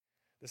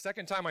The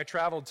second time I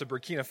traveled to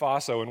Burkina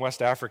Faso in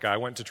West Africa, I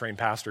went to train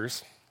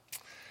pastors.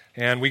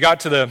 And we got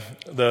to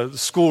the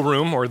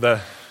schoolroom, or the,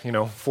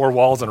 four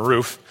walls and a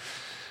roof.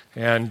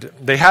 And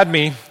they had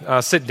me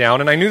sit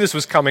down, and I knew this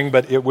was coming,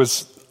 but it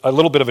was a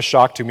little bit of a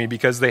shock to me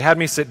because they had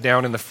me sit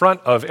down in the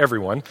front of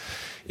everyone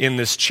in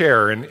this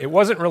chair. And it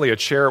wasn't really a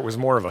chair, it was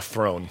more of a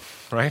throne,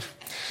 right?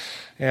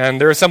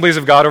 And there are Assemblies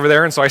of God over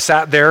there, and so I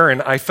sat there,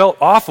 and I felt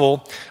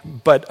awful,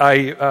 but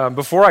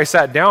before I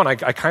sat down, I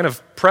kind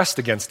of pressed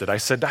against it. I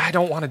said, I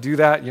don't want to do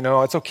that,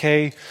 it's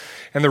okay.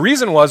 And the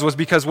reason was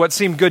because what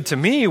seemed good to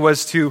me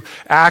was to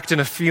act in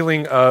a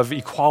feeling of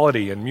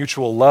equality and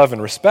mutual love and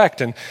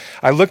respect. And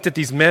I looked at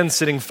these men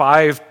sitting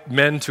 5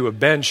 men to a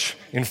bench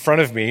in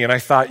front of me, and I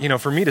thought,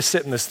 for me to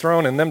sit in this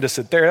throne and them to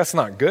sit there, that's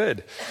not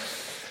good.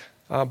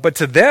 But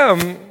to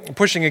them,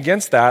 pushing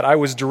against that, I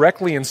was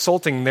directly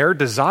insulting their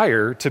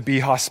desire to be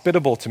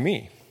hospitable to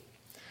me.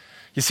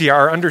 You see,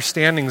 our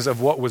understandings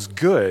of what was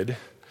good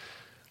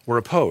were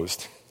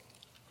opposed.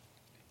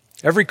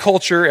 Every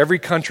culture, every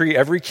country,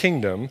 every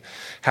kingdom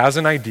has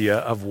an idea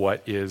of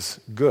what is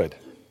good.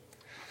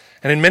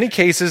 And in many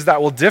cases, that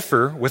will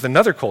differ with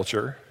another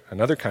culture,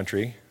 another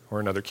country, or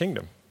another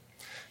kingdom.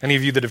 Any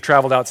of you that have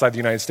traveled outside the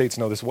United States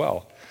know this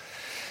well.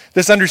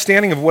 This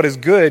understanding of what is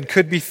good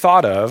could be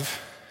thought of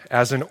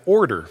as an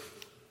order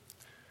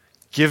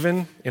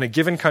given in a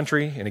given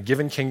country, in a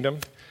given kingdom,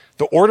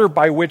 the order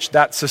by which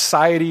that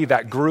society,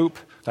 that group,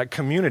 that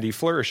community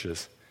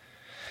flourishes.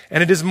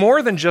 And it is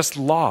more than just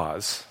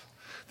laws.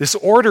 This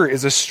order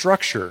is a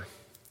structure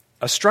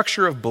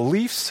of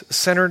beliefs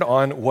centered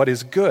on what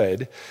is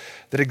good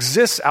that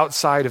exists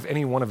outside of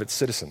any one of its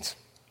citizens.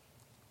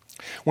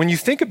 When you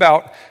think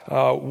about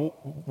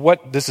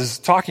what this is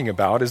talking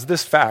about, is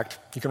this fact,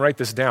 you can write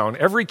this down.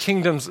 Every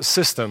kingdom's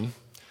system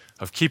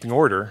of keeping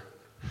order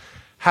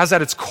has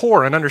at its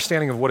core an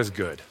understanding of what is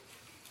good.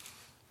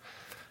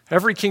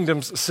 Every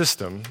kingdom's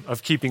system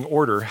of keeping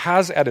order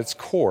has at its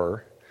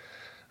core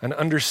an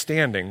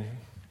understanding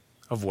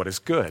of what is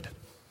good.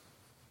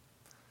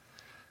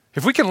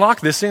 If we can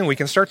lock this in, we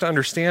can start to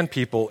understand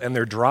people and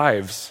their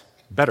drives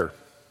better,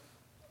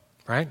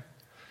 right?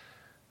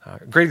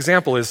 A great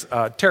example is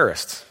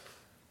terrorists.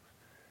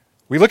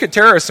 We look at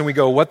terrorists and we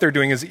go, what they're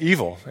doing is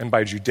evil. And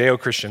by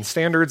Judeo-Christian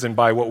standards and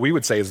by what we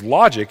would say is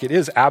logic, it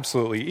is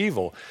absolutely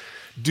evil.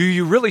 Do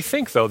you really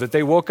think, though, that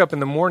they woke up in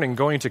the morning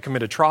going to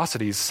commit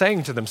atrocities,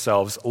 saying to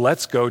themselves,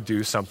 let's go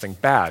do something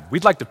bad?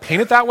 We'd like to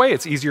paint it that way.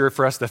 It's easier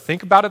for us to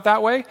think about it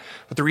that way.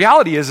 But the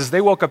reality is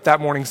they woke up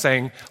that morning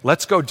saying,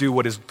 let's go do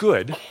what is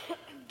good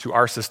to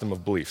our system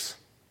of beliefs.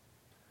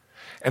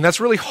 And that's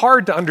really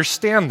hard to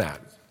understand that.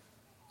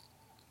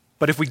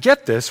 But if we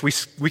get this,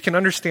 we can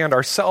understand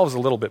ourselves a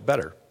little bit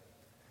better.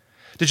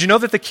 Did you know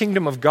that the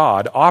kingdom of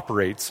God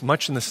operates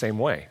much in the same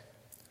way?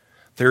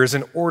 There is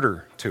an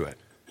order to it.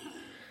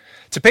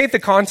 To paint the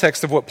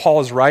context of what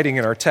Paul is writing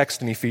in our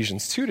text in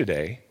Ephesians 2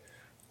 today,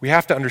 we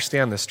have to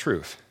understand this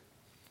truth.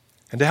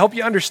 And to help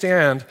you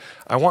understand,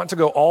 I want to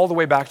go all the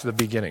way back to the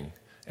beginning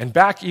and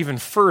back even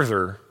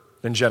further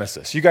than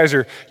Genesis. You guys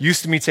are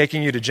used to me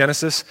taking you to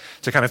Genesis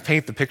to kind of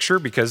paint the picture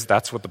because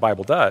that's what the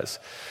Bible does.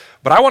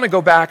 But I want to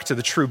go back to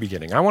the true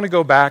beginning. I want to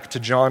go back to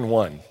John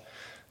 1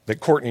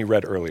 that Courtney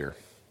read earlier.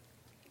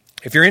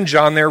 If you're in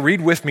John there,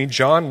 read with me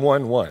John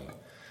 1:1.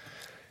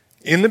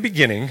 In the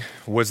beginning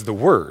was the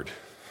Word,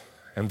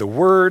 and the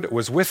Word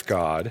was with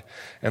God,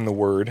 and the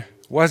Word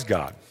was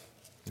God.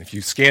 If you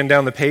scan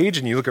down the page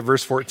and you look at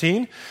verse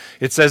 14,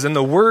 it says, and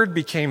the Word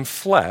became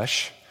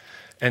flesh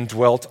and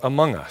dwelt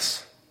among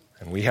us.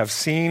 And we have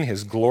seen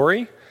his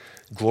glory,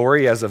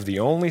 glory as of the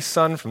only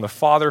Son from the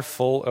Father,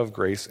 full of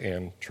grace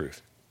and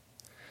truth.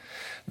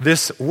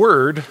 This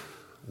word,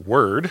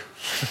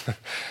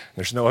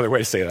 there's no other way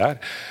to say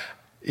that,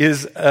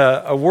 is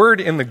a word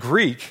in the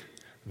Greek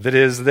that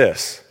is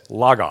this,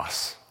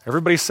 logos.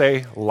 Everybody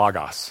say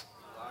logos.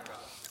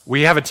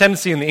 We have a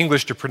tendency in the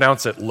English to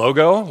pronounce it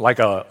logo, like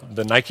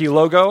the Nike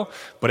logo,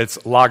 but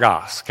it's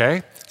logos,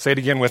 okay? Say it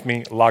again with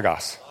me,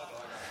 logos.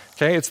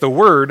 Okay, it's the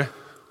word.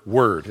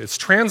 It's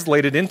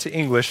translated into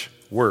English,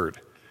 word.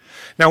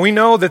 Now we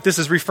know that this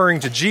is referring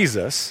to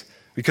Jesus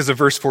because of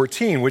verse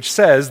 14, which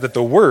says that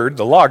the Word,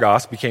 the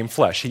Logos, became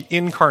flesh. He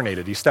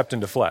incarnated, he stepped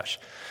into flesh.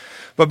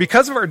 But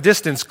because of our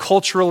distance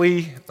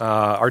culturally,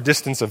 our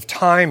distance of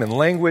time and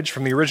language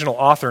from the original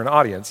author and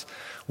audience,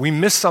 we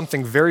miss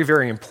something very,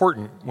 very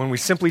important when we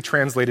simply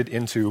translate it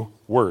into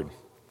word.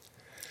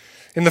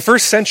 In the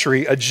first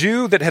century, a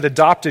Jew that had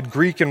adopted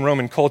Greek and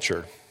Roman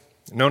culture,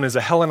 known as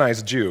a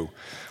Hellenized Jew,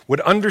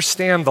 would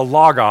understand the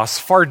Logos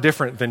far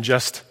different than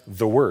just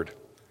the word.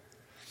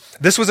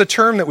 This was a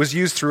term that was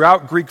used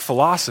throughout Greek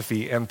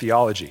philosophy and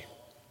theology.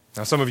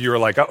 Now, some of you are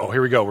like, uh-oh,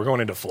 here we go. We're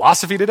going into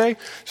philosophy today?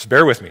 Just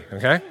bear with me,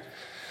 okay?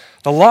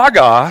 The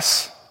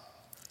Logos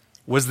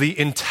was the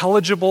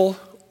intelligible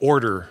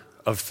order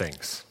of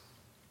things.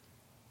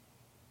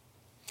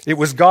 It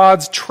was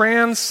God's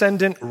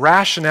transcendent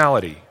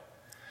rationality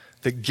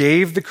that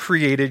gave the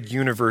created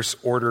universe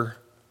order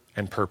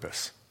and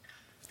purpose.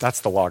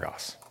 That's the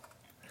Logos.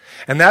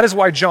 And that is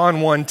why John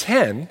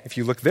 1:10, if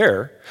you look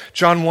there,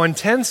 John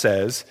 1:10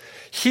 says,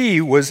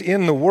 he was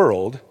in the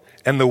world,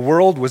 and the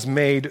world was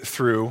made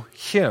through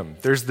him.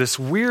 There's this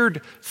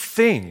weird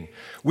thing.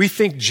 We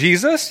think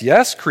Jesus,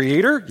 yes,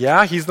 creator,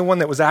 yeah, he's the one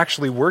that was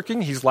actually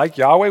working. He's like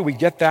Yahweh, we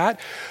get that.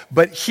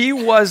 But he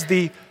was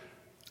the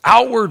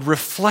outward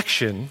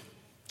reflection,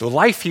 the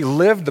life he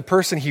lived, the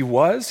person he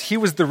was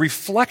the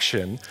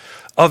reflection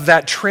of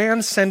that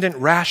transcendent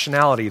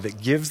rationality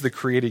that gives the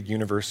created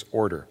universe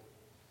order.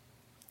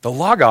 The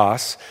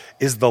Logos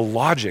is the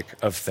logic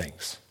of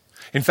things.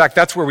 In fact,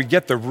 that's where we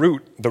get the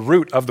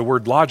root of the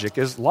word logic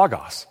is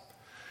logos.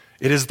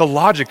 It is the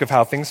logic of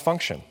how things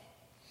function.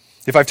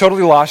 If I've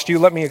totally lost you,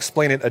 let me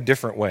explain it a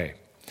different way.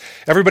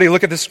 Everybody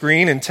look at the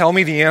screen and tell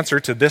me the answer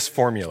to this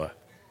formula.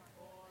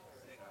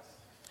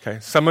 Okay,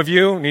 some of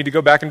you need to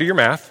go back and do your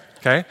math.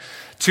 Okay,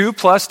 2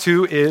 plus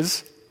 2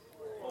 is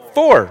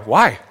 4.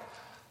 Why?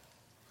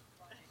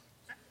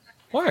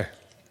 Why?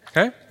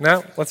 Okay,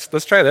 now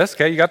let's try this.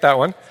 Okay, you got that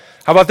one.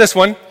 How about this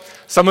one?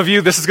 Some of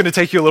you, this is going to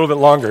take you a little bit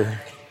longer.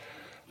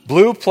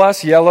 Blue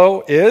plus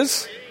yellow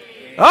is?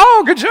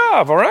 Oh, good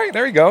job. All right,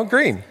 there you go.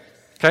 Green.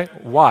 Okay,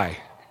 why?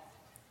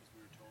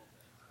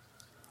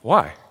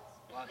 Why?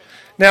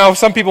 Now,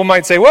 some people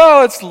might say,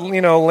 well, it's,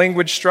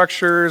 language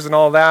structures and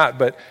all that,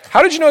 but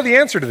how did you know the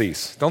answer to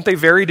these? Don't they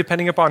vary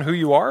depending upon who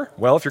you are?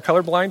 Well, if you're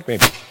colorblind,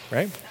 maybe,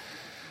 right?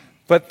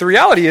 But the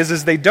reality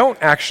is they don't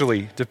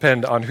actually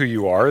depend on who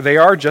you are. They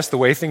are just the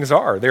way things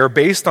are. They are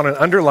based on an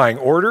underlying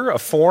order, a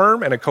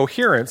form, and a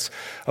coherence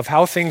of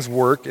how things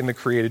work in the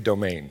created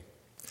domain.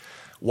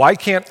 Why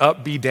can't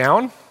up be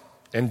down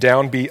and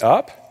down be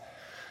up?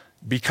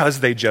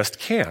 Because they just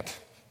can't.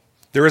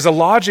 There is a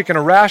logic and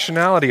a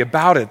rationality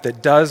about it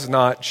that does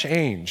not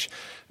change.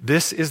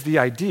 This is the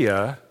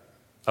idea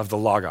of the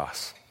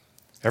Logos.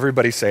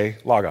 Everybody say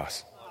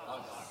Logos.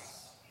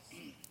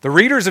 The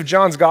readers of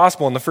John's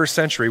Gospel in the first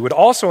century would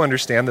also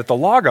understand that the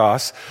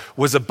Logos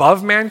was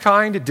above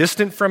mankind,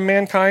 distant from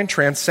mankind,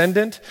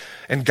 transcendent,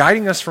 and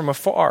guiding us from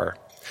afar.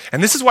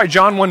 And this is why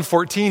John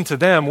 1:14 to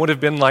them would have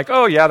been like,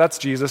 oh yeah, that's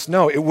Jesus.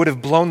 No, it would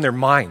have blown their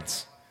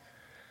minds.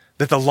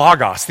 That the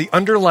Logos, the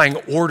underlying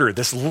order,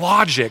 this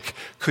logic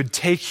could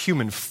take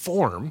human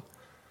form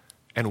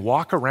and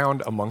walk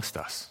around amongst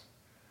us.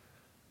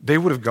 They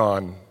would have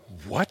gone,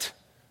 what?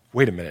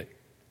 Wait a minute.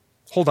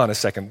 Hold on a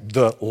second.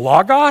 The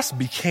Logos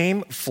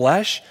became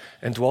flesh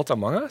and dwelt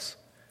among us?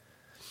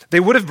 They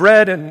would have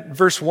read in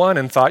verse 1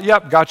 and thought,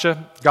 yep,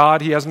 gotcha.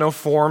 God, he has no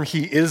form.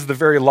 He is the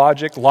very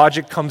logic.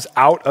 Logic comes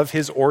out of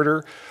his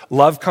order.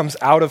 Love comes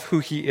out of who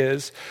he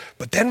is.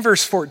 But then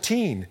verse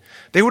 14,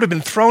 they would have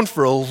been thrown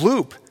for a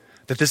loop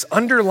that this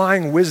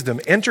underlying wisdom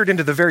entered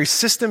into the very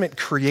system it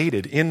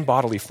created in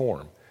bodily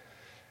form.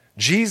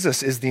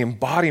 Jesus is the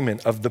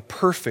embodiment of the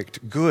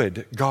perfect,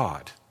 good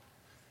God,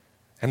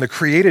 and the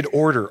created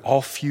order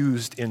all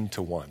fused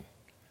into one.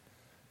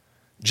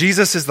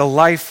 Jesus is the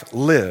life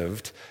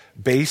lived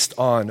based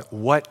on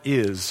what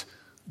is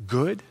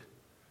good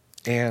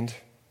and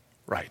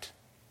right.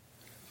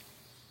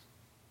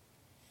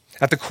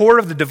 At the core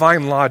of the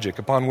divine logic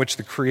upon which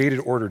the created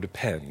order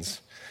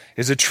depends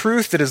is a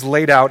truth that is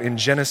laid out in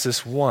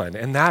Genesis 1,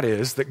 and that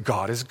is that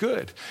God is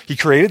good. He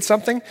created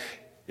something,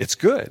 it's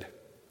good.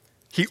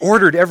 He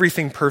ordered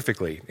everything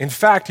perfectly. In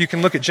fact, you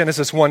can look at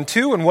Genesis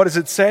 1:2, and what does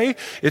it say?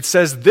 It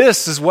says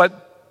this is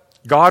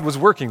what God was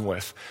working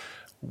with.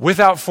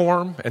 Without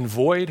form and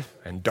void,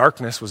 and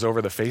darkness was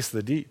over the face of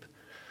the deep.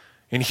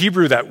 In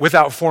Hebrew, that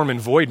without form and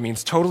void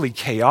means totally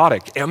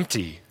chaotic,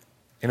 empty,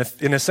 in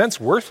a sense,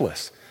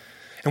 worthless.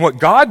 And what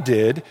God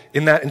did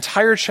in that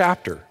entire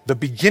chapter, the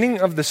beginning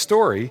of the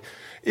story,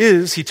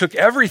 is he took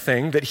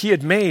everything that he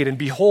had made, and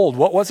behold,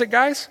 what was it,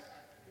 guys?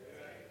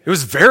 It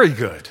was very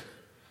good.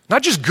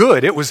 Not just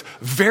good, it was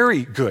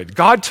very good.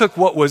 God took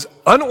what was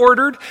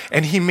unordered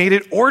and he made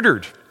it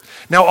ordered.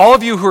 Now, all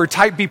of you who are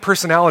type B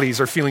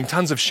personalities are feeling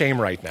tons of shame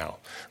right now,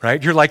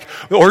 right? You're like,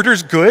 the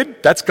order's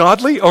good? That's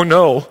godly? Oh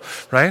no,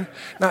 right?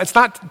 Now, it's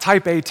not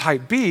type A,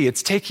 type B.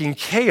 It's taking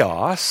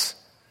chaos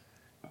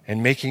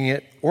and making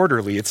it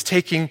orderly. It's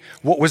taking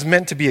what was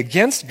meant to be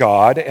against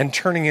God and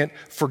turning it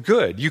for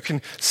good. You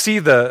can see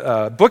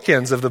the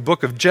bookends of the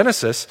book of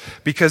Genesis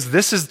because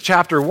this is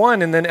chapter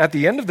 1, and then at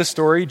the end of the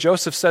story,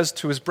 Joseph says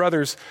to his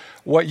brothers,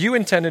 what you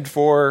intended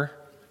for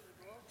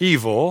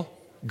evil,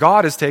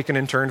 God has taken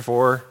and turned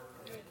for.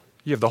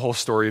 You have the whole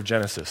story of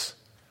Genesis.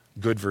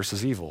 Good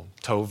versus evil.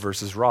 Tov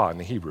versus Ra in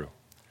the Hebrew.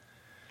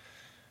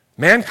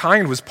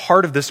 Mankind was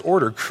part of this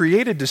order,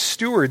 created to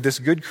steward this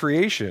good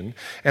creation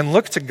and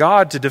look to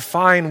God to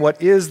define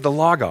what is the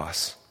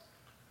Logos.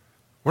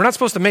 We're not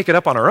supposed to make it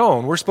up on our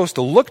own. We're supposed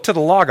to look to the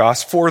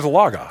Logos for the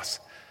Logos,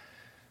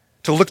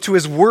 to look to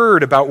his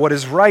word about what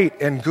is right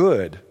and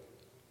good.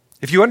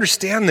 If you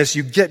understand this,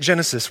 you get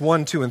Genesis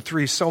 1, 2, and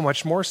 3 so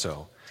much more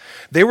so.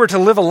 They were to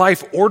live a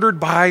life ordered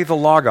by the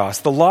Logos,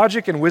 the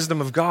logic and wisdom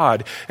of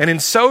God, and in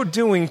so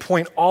doing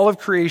point all of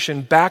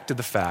creation back to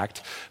the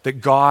fact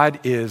that God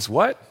is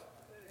what?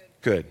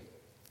 Good.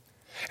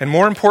 And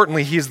more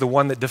importantly, he is the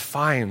one that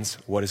defines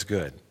what is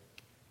good.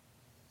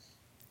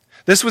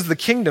 This was the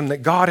kingdom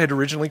that God had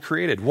originally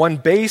created, one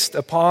based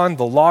upon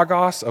the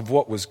logos of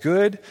what was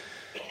good,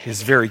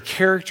 his very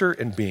character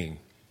and being.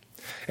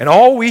 And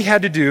all we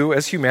had to do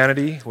as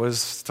humanity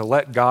was to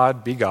let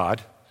God be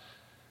God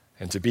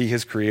and to be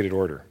his created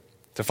order,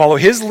 to follow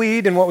his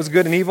lead in what was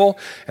good and evil,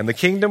 and the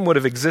kingdom would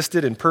have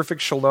existed in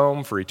perfect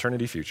shalom for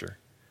eternity future.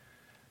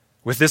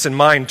 With this in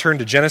mind, turn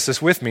to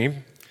Genesis with me,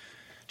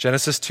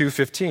 Genesis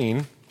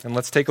 2:15, and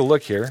let's take a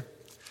look here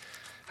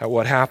at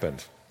what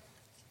happened.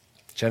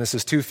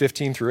 Genesis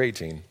 2:15 through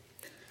 18.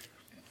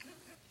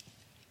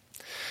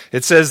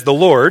 It says, the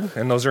Lord,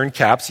 and those are in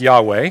caps,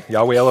 Yahweh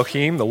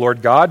Elohim, the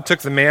Lord God, took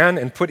the man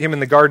and put him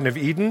in the Garden of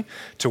Eden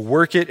to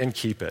work it and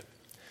keep it.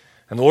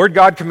 And the Lord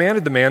God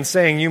commanded the man,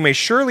 saying, you may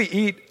surely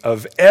eat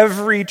of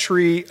every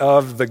tree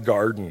of the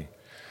garden,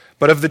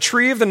 but of the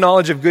tree of the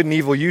knowledge of good and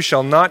evil you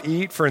shall not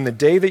eat, for in the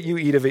day that you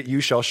eat of it you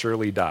shall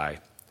surely die.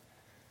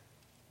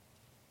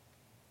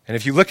 And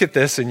if you look at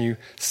this and you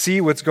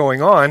see what's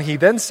going on, he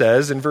then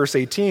says in verse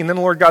 18, then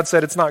the Lord God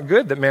said, it's not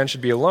good that man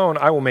should be alone.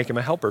 I will make him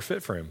a helper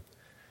fit for him.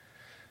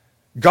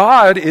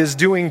 God is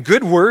doing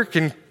good work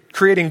and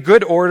creating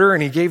good order,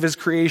 and he gave his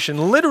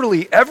creation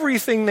literally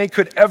everything they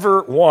could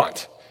ever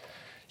want.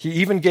 He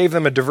even gave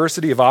them a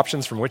diversity of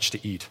options from which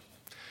to eat.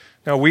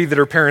 Now, we that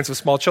are parents of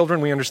small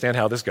children, we understand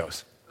how this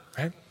goes,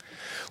 right?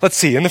 Let's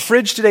see. In the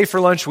fridge today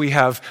for lunch, we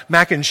have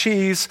mac and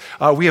cheese.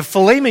 We have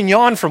filet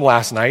mignon from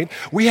last night.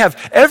 We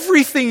have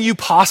everything you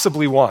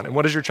possibly want. And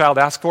what does your child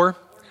ask for?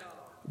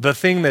 The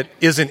thing that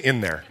isn't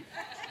in there,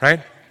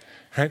 right?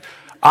 Right?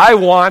 I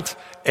want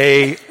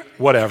a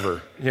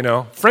whatever,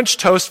 French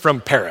toast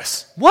from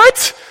Paris.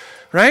 What?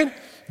 Right?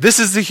 This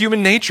is the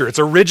human nature. It's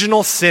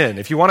original sin.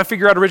 If you want to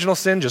figure out original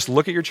sin, just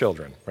look at your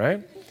children,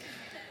 right?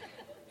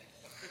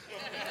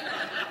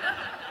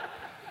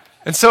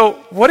 And so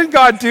what did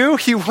God do?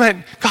 He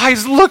went,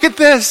 guys, look at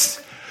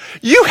this.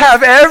 You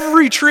have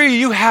every tree.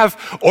 You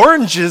have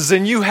oranges,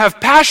 and you have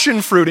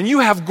passion fruit, and you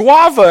have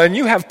guava, and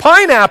you have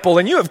pineapple,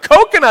 and you have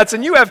coconuts,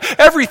 and you have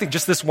everything.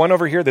 Just this one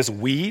over here, this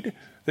weed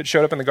that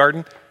showed up in the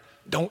garden.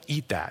 Don't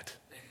eat that.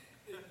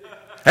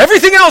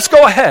 Everything else,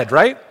 go ahead,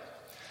 right?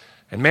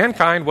 And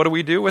mankind, what do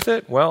we do with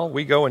it? Well,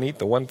 we go and eat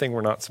the one thing we're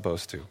not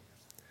supposed to.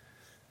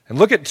 And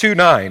look at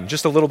 2:9,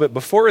 just a little bit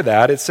before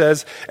that, it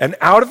says, and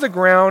out of the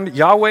ground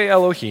Yahweh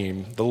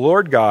Elohim, the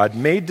Lord God,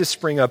 made to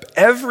spring up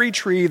every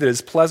tree that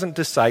is pleasant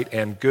to sight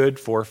and good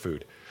for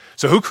food.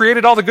 So who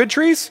created all the good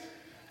trees?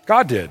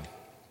 God did.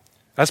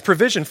 That's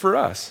provision for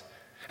us.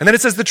 And then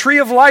it says the tree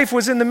of life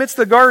was in the midst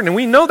of the garden, and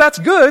we know that's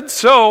good,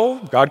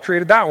 so God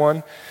created that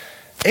one.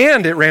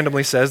 And it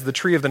randomly says the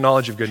tree of the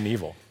knowledge of good and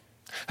evil.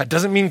 That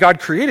doesn't mean God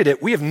created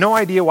it. We have no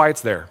idea why it's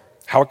there,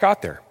 how it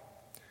got there.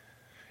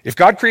 If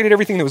God created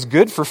everything that was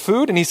good for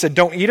food and he said,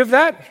 don't eat of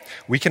that,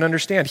 we can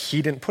understand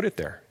he didn't put it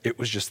there. It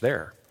was just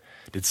there.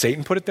 Did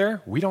Satan put it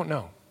there? We don't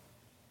know.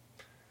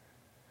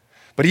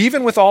 But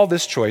even with all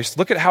this choice,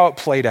 look at how it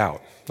played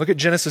out. Look at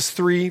Genesis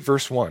 3,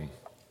 verse 1.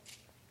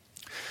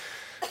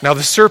 Now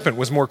the serpent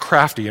was more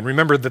crafty, and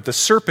remember that the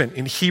serpent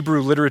in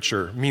Hebrew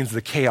literature means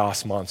the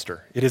chaos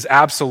monster. It is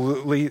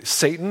absolutely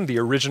Satan, the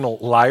original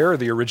liar,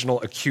 the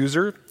original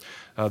accuser,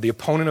 the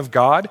opponent of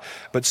God.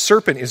 But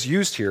serpent is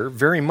used here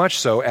very much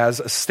so as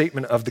a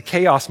statement of the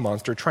chaos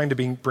monster trying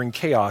to bring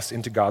chaos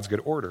into God's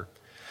good order.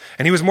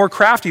 And he was more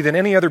crafty than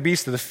any other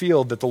beast of the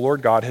field that the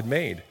Lord God had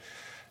made.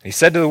 And he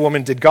said to the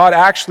woman, did God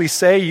actually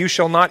say you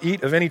shall not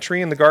eat of any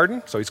tree in the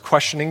garden? So he's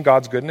questioning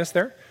God's goodness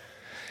there.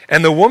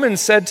 And the woman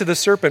said to the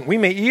serpent, we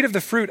may eat of the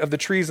fruit of the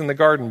trees in the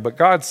garden, but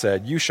God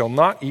said, you shall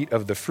not eat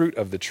of the fruit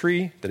of the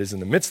tree that is in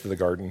the midst of the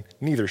garden,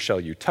 neither shall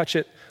you touch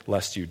it,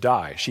 lest you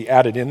die. She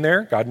added in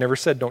there, God never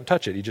said don't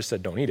touch it, he just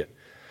said don't eat it.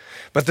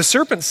 But the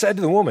serpent said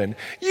to the woman,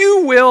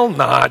 you will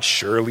not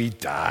surely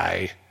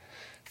die.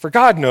 For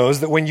God knows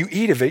that when you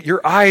eat of it,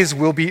 your eyes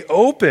will be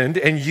opened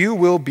and you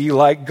will be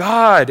like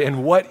God.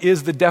 And what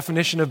is the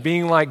definition of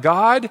being like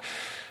God?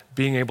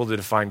 Being able to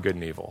define good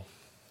and evil,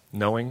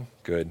 knowing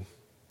good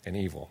and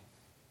evil.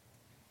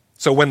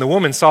 So when the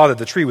woman saw that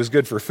the tree was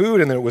good for food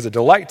and that it was a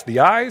delight to the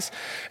eyes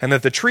and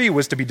that the tree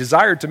was to be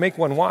desired to make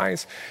one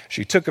wise,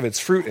 she took of its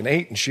fruit and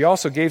ate, and she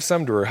also gave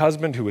some to her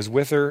husband who was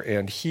with her,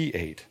 and he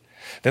ate.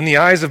 Then the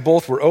eyes of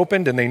both were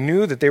opened, and they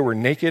knew that they were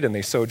naked, and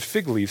they sewed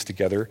fig leaves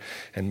together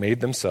and made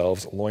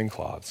themselves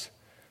loincloths.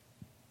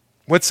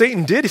 What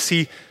Satan did is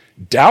he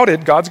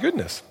doubted God's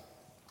goodness.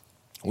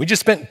 We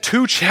just spent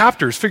 2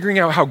 chapters figuring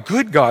out how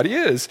good God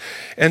is,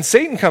 and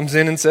Satan comes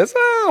in and says,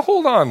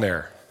 hold on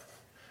there.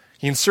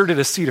 He inserted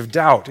a seed of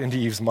doubt into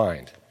Eve's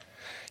mind.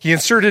 He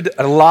inserted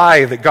a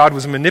lie that God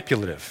was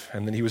manipulative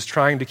and that he was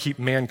trying to keep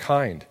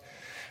mankind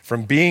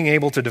from being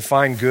able to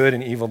define good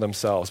and evil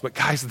themselves. But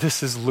guys,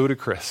 this is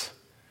ludicrous.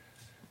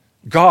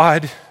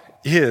 God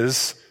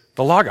is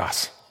the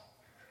Logos.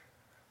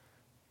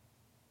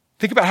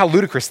 Think about how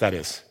ludicrous that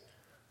is.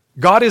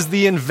 God is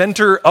the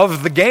inventor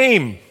of the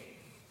game,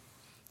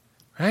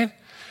 right?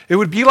 It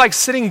would be like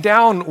sitting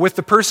down with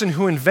the person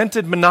who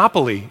invented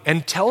Monopoly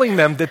and telling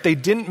them that they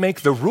didn't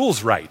make the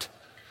rules right.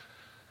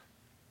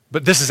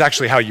 But this is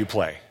actually how you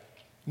play.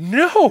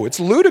 No, it's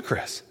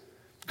ludicrous.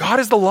 God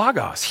is the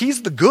Logos.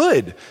 He's the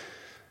good.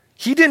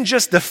 He didn't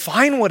just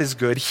define what is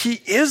good.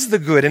 He is the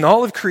good, and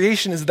all of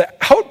creation is the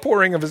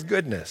outpouring of his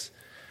goodness.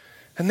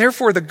 And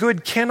therefore, the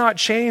good cannot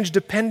change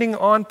depending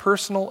on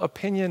personal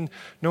opinion,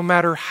 no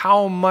matter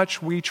how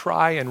much we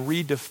try and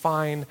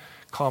redefine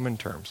common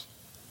terms.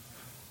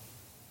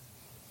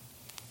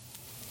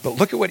 But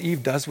look at what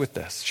Eve does with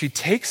this. She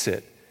takes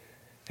it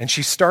and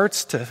she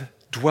starts to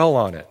dwell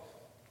on it.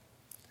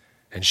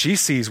 And she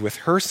sees with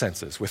her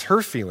senses, with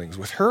her feelings,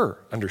 with her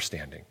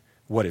understanding,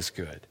 what is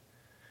good.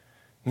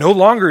 No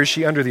longer is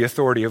she under the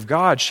authority of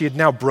God. She had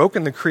now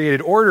broken the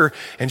created order,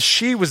 and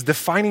she was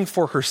defining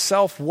for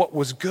herself what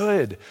was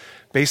good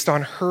based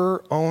on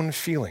her own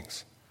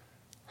feelings,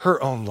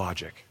 her own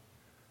logic,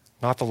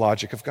 not the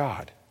logic of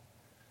God.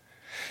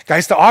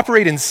 Guys, to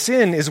operate in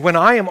sin is when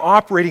I am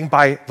operating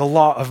by the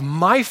law of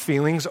my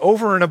feelings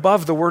over and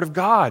above the Word of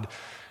God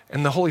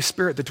and the Holy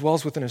Spirit that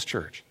dwells within His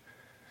church.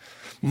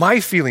 My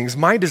feelings,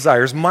 my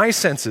desires, my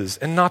senses,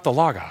 and not the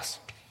Logos.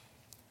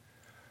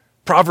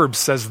 Proverbs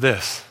says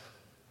this.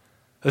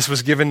 This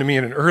was given to me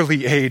at an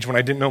early age when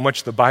I didn't know much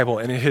of the Bible,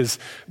 and it has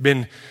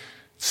been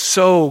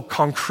so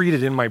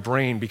concreted in my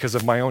brain because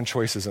of my own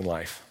choices in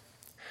life.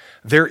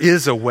 There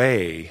is a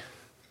way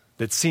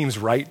that seems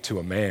right to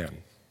a man,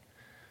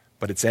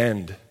 but its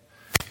end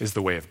is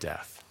the way of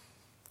death.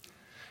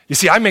 You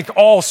see, I make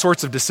all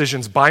sorts of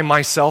decisions by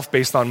myself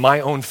based on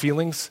my own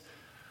feelings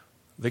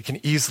that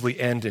can easily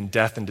end in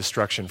death and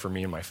destruction for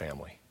me and my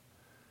family.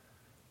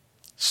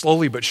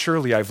 Slowly but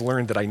surely, I've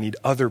learned that I need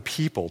other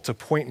people to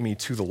point me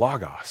to the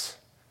Logos.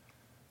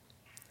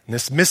 And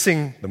this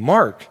missing the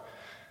mark,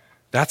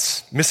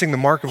 that's missing the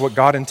mark of what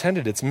God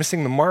intended. It's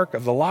missing the mark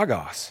of the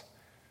Logos.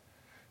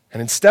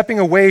 And in stepping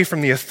away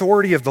from the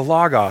authority of the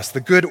Logos, the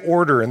good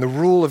order and the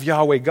rule of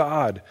Yahweh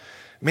God,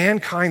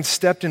 mankind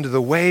stepped into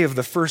the way of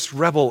the first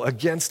rebel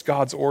against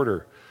God's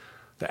order,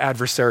 the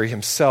adversary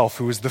himself,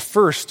 who was the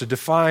first to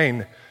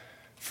define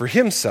for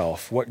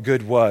himself what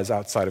good was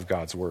outside of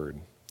God's word.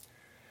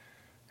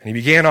 And he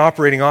began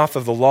operating off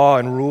of the law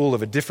and rule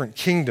of a different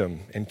kingdom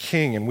and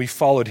king, and we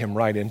followed him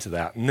right into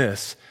that. And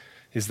this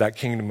is that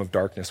kingdom of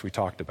darkness we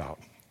talked about.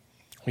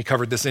 We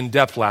covered this in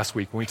depth last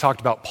week when we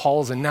talked about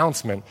Paul's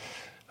announcement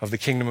of the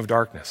kingdom of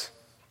darkness.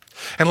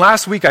 And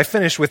last week I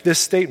finished with this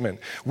statement.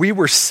 We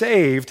were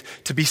saved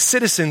to be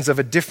citizens of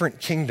a different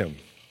kingdom.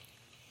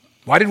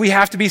 Why did we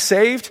have to be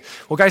saved?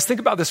 Well, guys,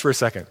 think about this for a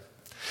second.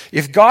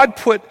 If God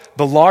put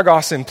the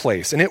Logos in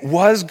place, and it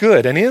was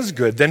good and is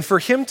good, then for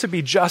him to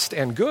be just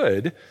and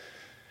good,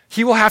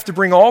 he will have to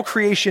bring all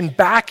creation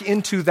back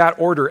into that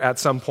order at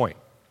some point.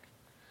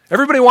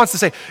 Everybody wants to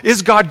say,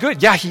 is God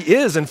good? Yeah, he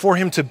is, and for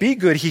him to be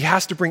good, he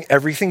has to bring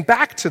everything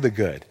back to the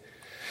good.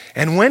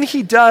 And when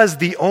he does,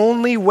 the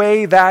only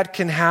way that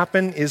can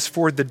happen is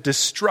for the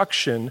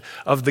destruction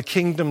of the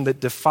kingdom that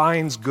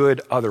defines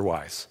good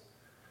otherwise.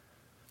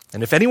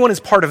 And if anyone is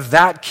part of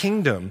that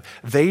kingdom,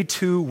 they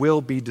too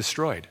will be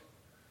destroyed.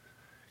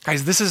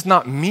 Guys, this does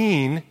not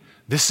mean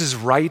this is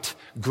right,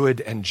 good,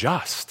 and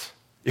just.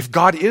 If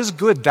God is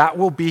good, that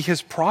will be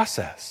his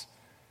process.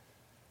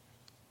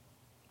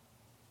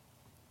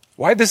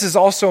 Why this is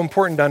also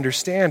important to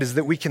understand is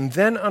that we can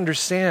then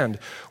understand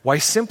why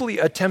simply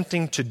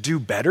attempting to do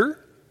better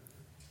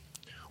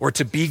or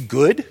to be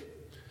good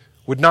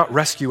would not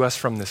rescue us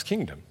from this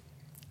kingdom.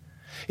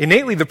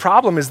 Innately, the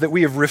problem is that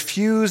we have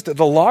refused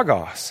the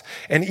Logos.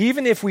 And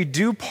even if we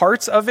do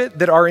parts of it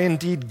that are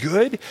indeed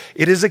good,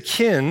 it is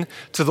akin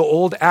to the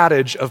old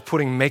adage of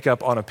putting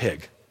makeup on a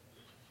pig.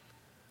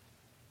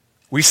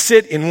 We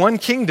sit in one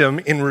kingdom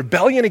in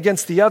rebellion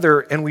against the other,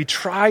 and we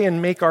try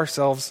and make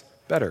ourselves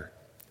better.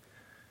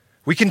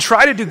 We can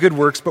try to do good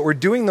works, but we're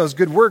doing those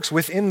good works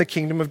within the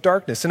kingdom of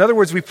darkness. In other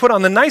words, we put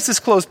on the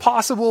nicest clothes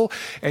possible,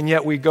 and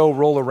yet we go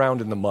roll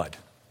around in the mud.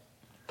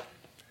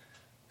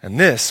 And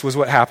this was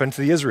what happened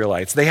to the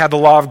Israelites. They had the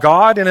law of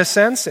God in a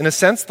sense,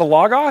 the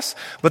Logos,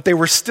 but they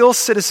were still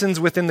citizens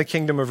within the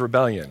kingdom of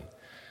rebellion.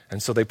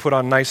 And so they put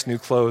on nice new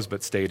clothes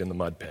but stayed in the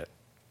mud pit.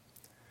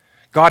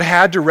 God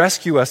had to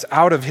rescue us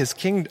out of this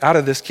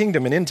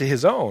kingdom and into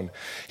his own.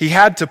 He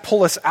had to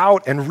pull us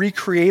out and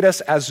recreate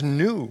us as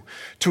new,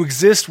 to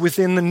exist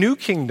within the new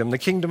kingdom, the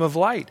kingdom of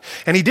light.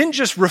 And he didn't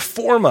just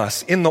reform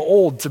us in the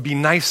old to be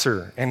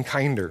nicer and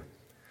kinder.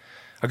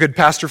 A good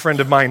pastor friend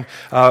of mine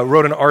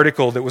wrote an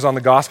article that was on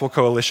the Gospel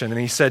Coalition, and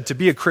he said, to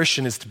be a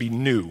Christian is to be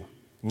new,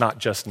 not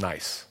just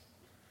nice.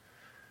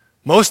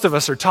 Most of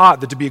us are taught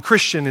that to be a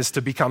Christian is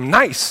to become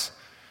nice,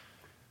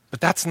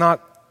 but that's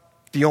not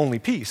the only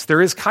piece.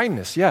 There is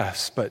kindness,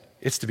 yes, but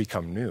it's to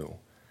become new.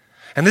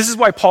 And this is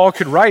why Paul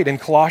could write in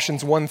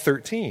Colossians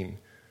 1:13,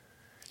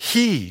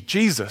 he,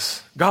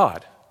 Jesus,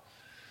 God,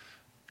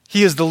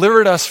 he has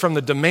delivered us from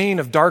the domain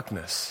of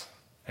darkness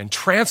and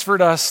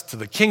transferred us to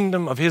the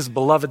kingdom of his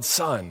beloved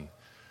Son,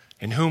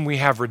 in whom we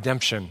have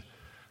redemption,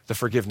 the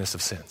forgiveness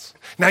of sins.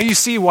 Now you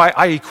see why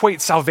I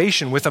equate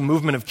salvation with a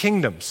movement of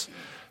kingdoms,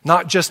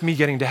 not just me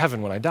getting to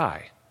heaven when I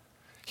die.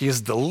 He has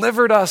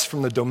delivered us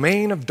from the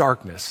domain of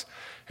darkness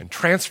and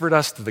transferred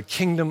us to the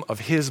kingdom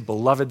of his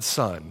beloved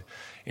Son,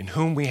 in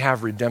whom we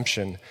have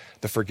redemption,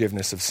 the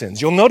forgiveness of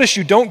sins. You'll notice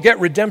you don't get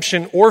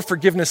redemption or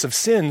forgiveness of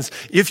sins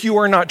if you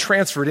are not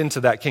transferred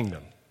into that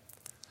kingdom.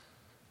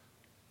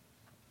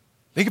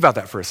 Think about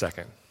that for a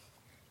second.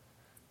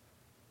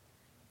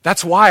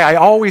 That's why I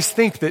always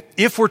think that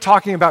if we're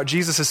talking about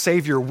Jesus as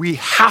Savior, we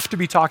have to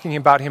be talking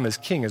about him as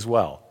King as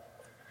well.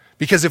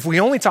 Because if we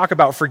only talk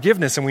about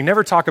forgiveness and we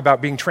never talk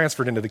about being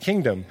transferred into the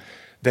kingdom,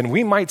 then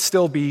we might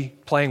still be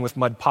playing with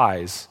mud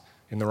pies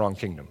in the wrong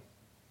kingdom.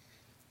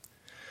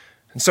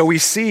 And so we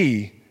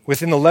see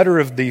within the letter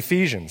of the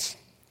Ephesians,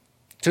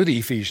 to the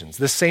Ephesians,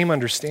 the same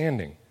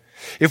understanding.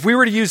 If we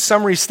were to use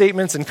summary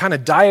statements and kind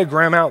of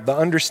diagram out the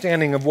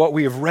understanding of what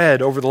we have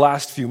read over the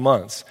last few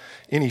months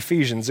in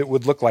Ephesians, it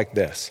would look like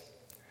this.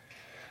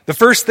 The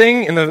first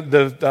thing in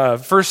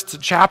the first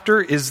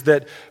chapter is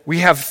that we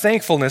have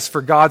thankfulness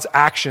for God's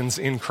actions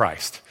in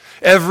Christ.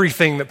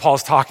 Everything that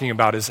Paul's talking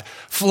about is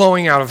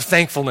flowing out of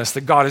thankfulness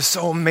that God is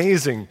so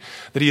amazing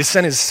that he has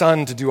sent his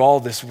Son to do all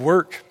this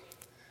work.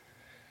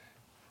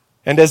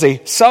 And as a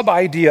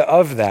sub-idea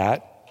of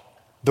that,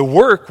 the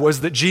work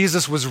was that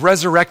Jesus was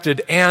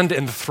resurrected and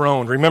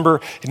enthroned.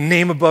 Remember,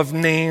 name above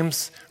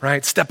names,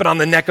 right? Stepping on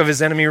the neck of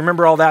his enemy.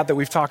 Remember all that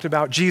we've talked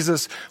about?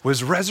 Jesus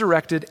was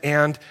resurrected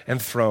and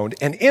enthroned.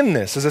 And in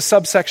this, as a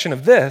subsection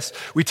of this,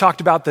 we talked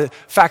about the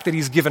fact that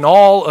he's given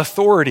all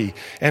authority.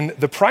 And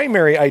the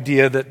primary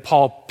idea that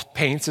Paul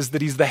paints is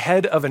that he's the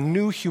head of a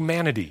new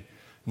humanity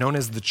known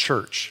as the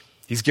church.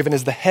 He's given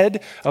as the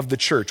head of the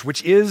church,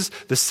 which is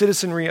the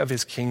citizenry of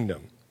his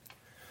kingdom.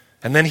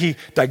 And then he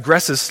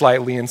digresses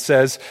slightly and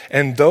says,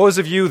 and those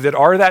of you that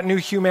are that new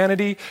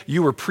humanity,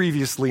 you were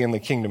previously in the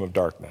kingdom of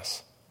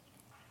darkness.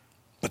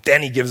 But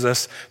then he gives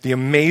us the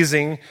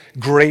amazing,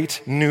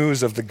 great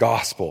news of the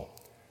gospel.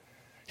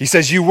 He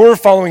says, you were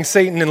following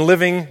Satan and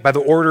living by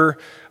the order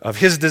of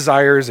his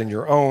desires and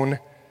your own,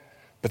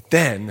 but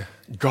then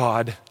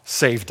God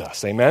saved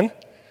us. Amen?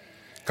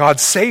 God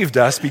saved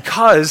us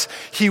because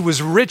he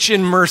was rich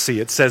in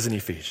mercy, it says in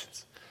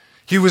Ephesians.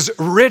 He was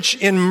rich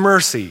in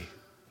mercy.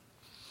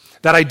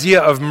 That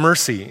idea of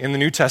mercy in the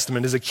New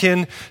Testament is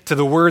akin to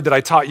the word that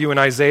I taught you in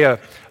Isaiah,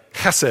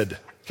 chesed.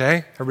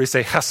 Okay? Everybody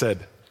say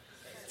chesed.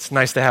 It's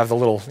nice to have the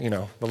little,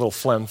 the little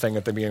phlegm thing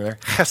at the beginning there.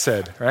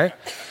 Chesed, right?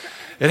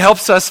 It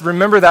helps us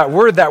remember that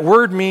word. That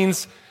word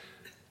means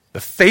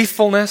the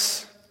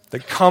faithfulness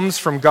that comes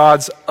from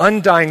God's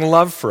undying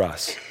love for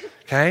us.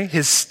 Okay?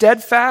 His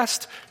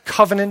steadfast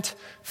covenant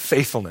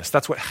faithfulness.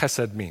 That's what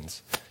chesed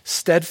means.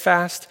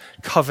 Steadfast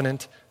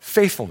covenant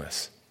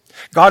faithfulness.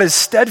 God is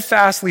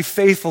steadfastly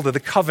faithful to the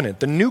covenant,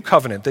 the new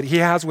covenant that he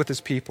has with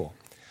his people.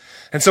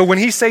 And so when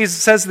he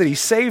says that he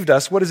saved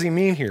us, what does he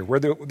mean here?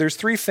 There's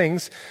three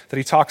things that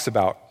he talks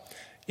about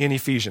in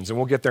Ephesians, and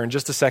we'll get there in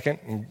just a second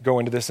and go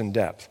into this in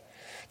depth.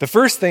 The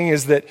first thing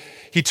is that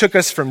he took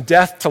us from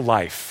death to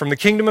life, from the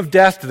kingdom of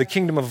death to the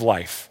kingdom of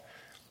life,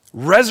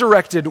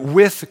 resurrected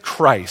with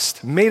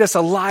Christ, made us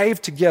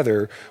alive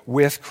together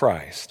with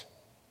Christ.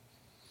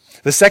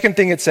 The second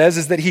thing it says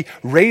is that he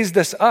raised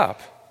us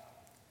up,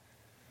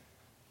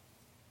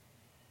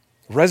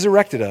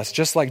 resurrected us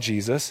just like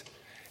Jesus,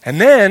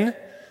 and then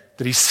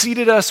that he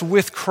seated us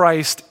with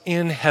Christ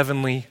in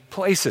heavenly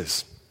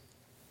places.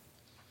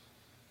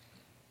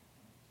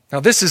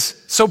 Now this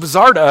is so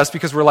bizarre to us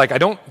because we're like, I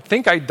don't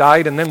think I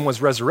died and then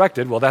was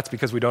resurrected. Well, that's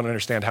because we don't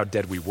understand how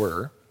dead we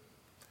were.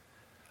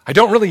 I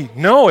don't really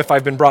know if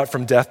I've been brought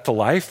from death to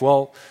life.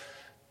 Well,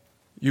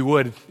 you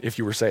would if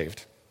you were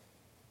saved.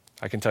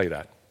 I can tell you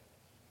that.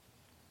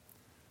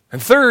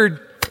 And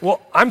third,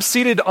 well, I'm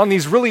seated on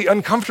these really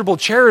uncomfortable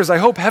chairs. I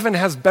hope heaven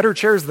has better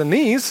chairs than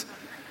these.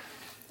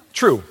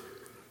 True,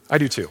 I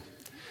do too.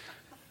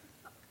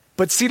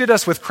 But seated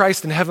us with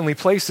Christ in heavenly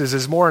places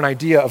is more an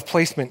idea of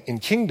placement in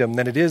kingdom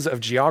than it is of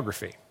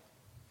geography.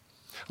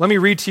 Let me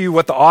read to you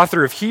what the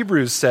author of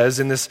Hebrews says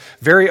in this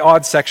very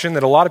odd section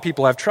that a lot of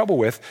people have trouble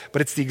with,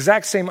 but it's the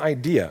exact same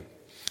idea.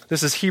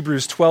 This is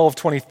Hebrews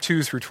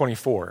 12:22 through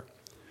 24.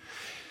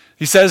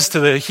 He says to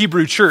the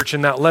Hebrew church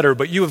in that letter,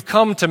 but you have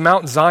come to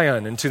Mount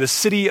Zion and to the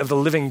city of the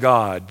living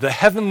God, the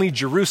heavenly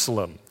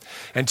Jerusalem,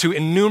 and to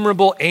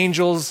innumerable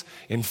angels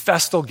in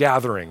festal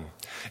gathering,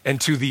 and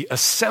to the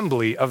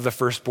assembly of the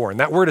firstborn.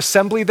 That word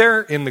assembly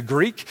there in the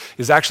Greek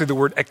is actually the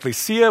word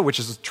ekklesia, which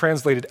is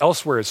translated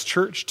elsewhere as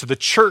church, to the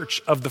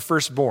church of the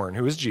firstborn,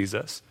 who is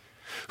Jesus,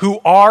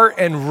 who are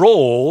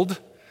enrolled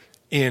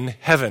in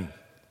heaven.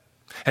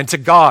 And to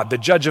God, the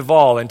judge of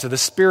all, and to the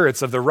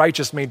spirits of the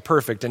righteous made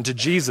perfect, and to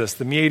Jesus,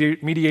 the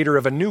mediator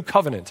of a new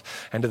covenant,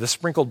 and to the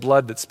sprinkled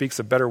blood that speaks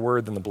a better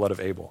word than the blood of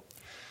Abel.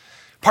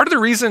 Part of the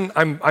reason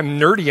I'm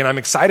nerdy and I'm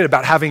excited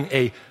about having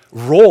a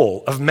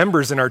roll of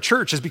members in our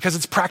church is because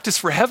it's practice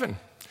for heaven.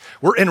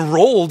 We're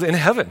enrolled in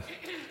heaven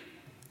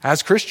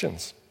as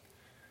Christians.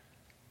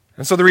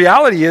 And so the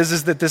reality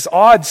is that this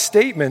odd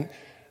statement,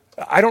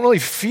 I don't really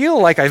feel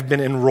like I've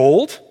been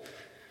enrolled.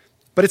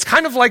 But it's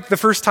kind of like the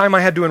first time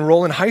I had to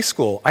enroll in high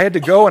school. I had to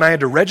go and I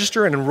had to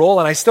register and enroll,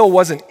 and I still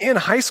wasn't in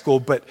high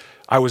school, but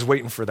I was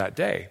waiting for that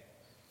day.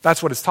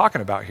 That's what it's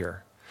talking about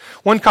here.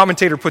 One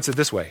commentator puts it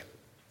this way.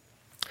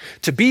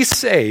 To be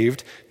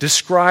saved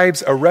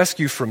describes a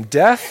rescue from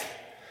death,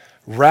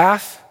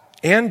 wrath,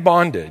 and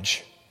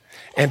bondage,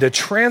 and a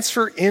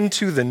transfer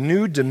into the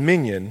new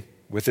dominion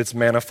with its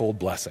manifold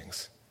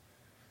blessings.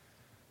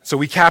 So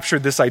we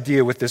captured this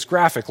idea with this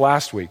graphic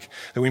last week,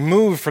 that we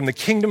move from the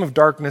kingdom of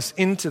darkness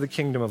into the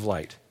kingdom of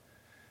light.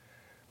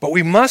 But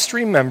we must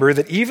remember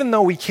that even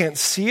though we can't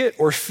see it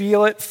or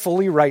feel it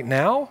fully right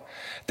now,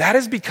 that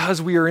is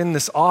because we are in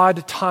this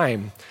odd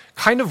time,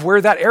 kind of where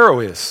that arrow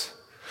is.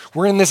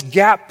 We're in this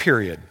gap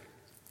period,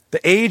 the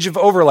age of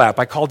overlap,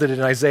 I called it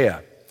in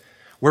Isaiah,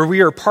 where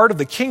we are part of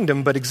the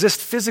kingdom but exist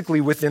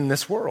physically within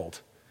this world.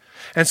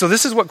 And so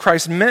this is what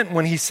Christ meant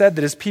when he said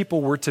that his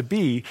people were to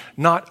be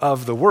not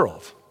of the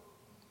world.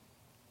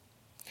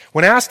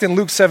 When asked in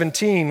Luke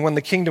 17 when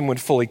the kingdom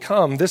would fully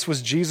come, this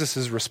was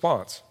Jesus'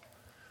 response.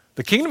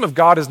 The kingdom of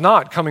God is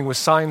not coming with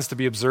signs to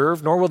be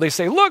observed, nor will they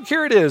say, look,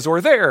 here it is, or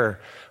there.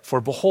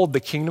 For behold, the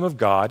kingdom of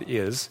God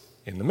is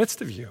in the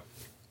midst of you.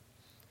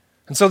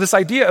 And so this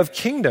idea of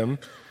kingdom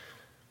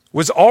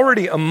was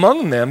already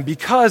among them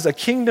because a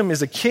kingdom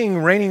is a king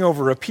reigning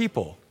over a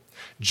people.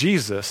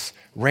 Jesus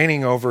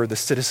reigning over the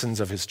citizens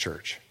of his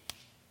church.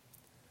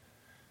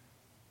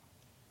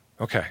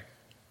 Okay.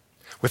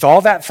 With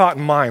all that thought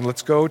in mind,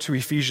 let's go to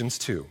Ephesians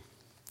 2.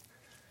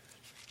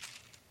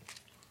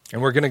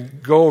 And we're going to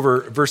go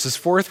over verses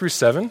 4 through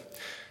 7,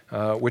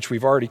 which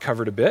we've already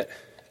covered a bit.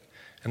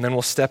 And then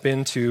we'll step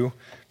into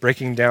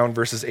breaking down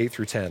verses 8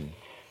 through 10.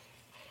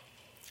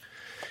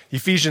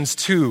 Ephesians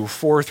 2,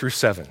 4 through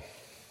 7.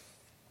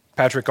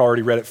 Patrick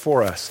already read it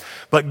for us.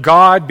 But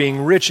God,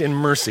 being rich in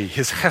mercy,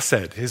 his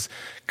chesed, his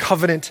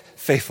covenant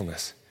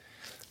faithfulness,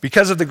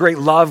 because of the great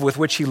love with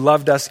which he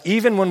loved us,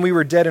 even when we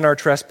were dead in our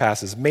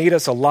trespasses, made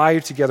us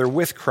alive together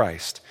with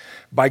Christ.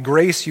 By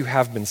grace you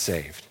have been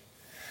saved,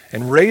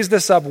 and raised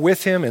us up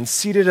with him and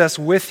seated us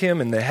with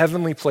him in the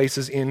heavenly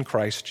places in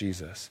Christ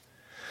Jesus,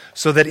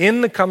 so that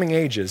in the coming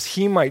ages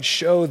he might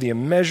show the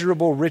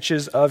immeasurable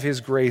riches of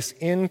his grace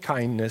in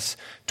kindness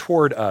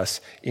toward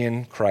us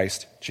in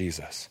Christ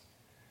Jesus.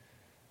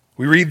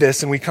 We read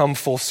this and we come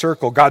full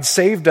circle. God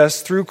saved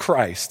us through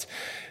Christ.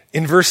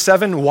 In verse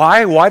 7,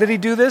 why? Why did he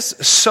do this?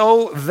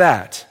 So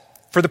that,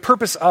 for the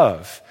purpose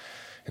of,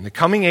 in the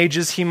coming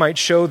ages he might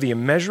show the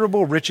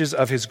immeasurable riches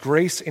of his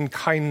grace and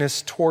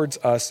kindness towards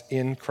us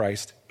in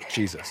Christ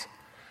Jesus.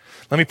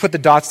 Let me put the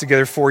dots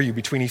together for you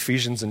between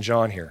Ephesians and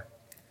John here.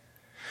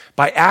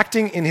 By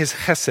acting in his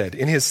chesed,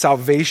 in his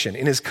salvation,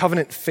 in his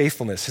covenant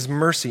faithfulness, his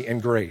mercy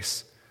and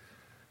grace,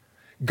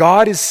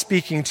 God is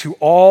speaking to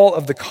all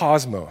of the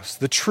cosmos,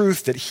 the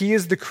truth that he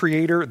is the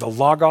creator, the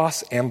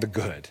logos, and the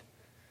good.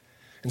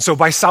 And so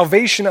by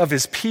salvation of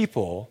his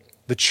people,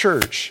 the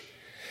church,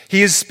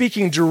 he is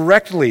speaking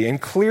directly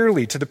and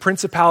clearly to the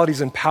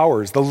principalities and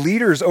powers, the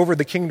leaders over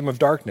the kingdom of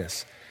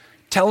darkness,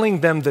 telling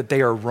them that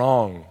they are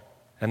wrong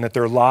and that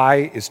their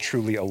lie is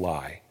truly a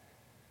lie.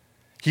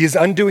 He is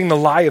undoing the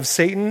lie of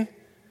Satan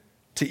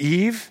to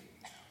Eve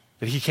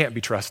that he can't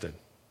be trusted.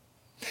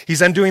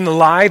 He's undoing the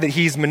lie that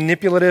he's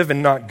manipulative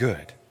and not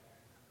good.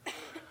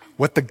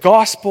 What the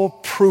gospel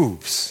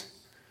proves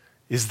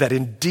is that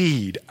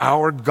indeed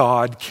our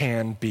God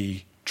can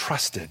be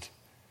trusted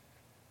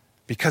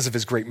because of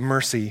his great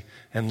mercy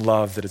and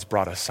love that has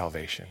brought us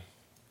salvation.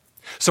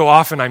 So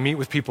often I meet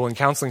with people in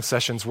counseling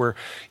sessions where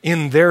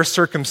in their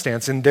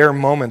circumstance, in their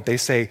moment, they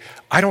say,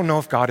 I don't know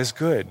if God is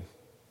good.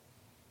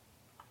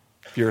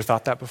 Have you ever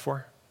thought that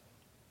before?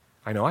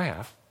 I know I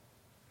have.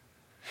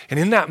 And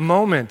in that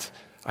moment,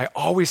 I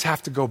always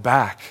have to go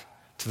back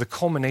to the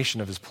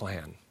culmination of his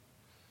plan,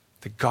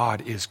 that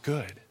God is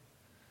good.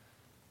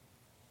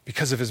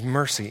 Because of his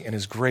mercy and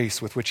his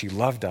grace with which he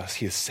loved us,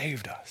 he has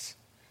saved us.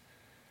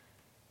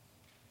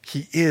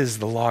 He is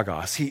the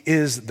Logos. He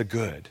is the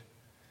good.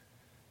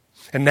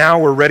 And now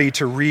we're ready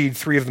to read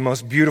three of the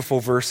most beautiful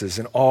verses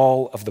in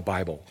all of the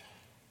Bible.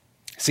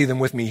 See them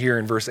with me here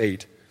in verse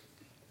 8.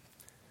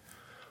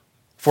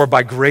 For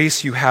by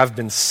grace you have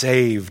been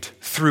saved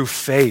through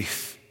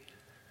faith.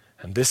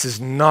 And this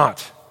is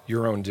not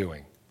your own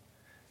doing.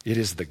 It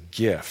is the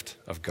gift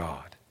of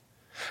God,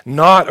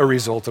 not a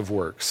result of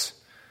works,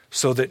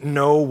 so that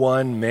no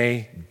one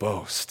may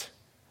boast.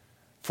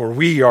 For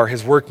we are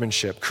his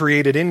workmanship,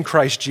 created in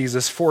Christ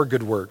Jesus for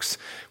good works,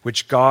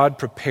 which God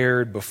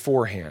prepared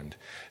beforehand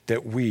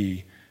that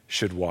we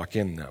should walk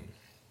in them.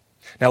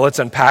 Now let's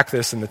unpack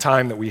this in the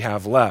time that we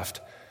have left.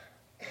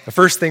 The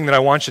first thing that I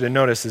want you to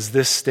notice is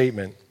this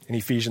statement in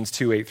Ephesians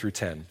 2, 8 through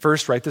 10.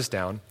 First, write this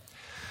down.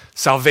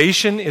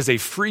 Salvation is a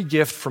free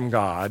gift from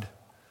God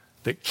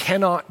that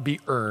cannot be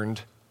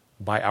earned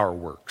by our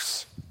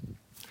works.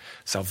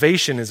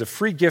 Salvation is a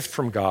free gift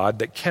from God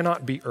that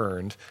cannot be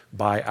earned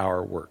by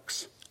our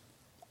works.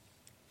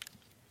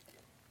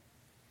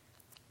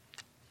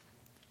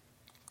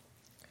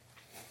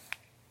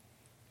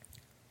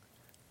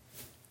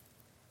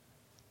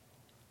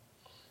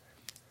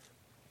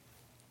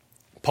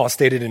 Paul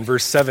stated in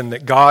verse 7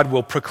 that God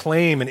will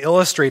proclaim and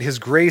illustrate his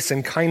grace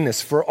and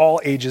kindness for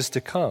all ages to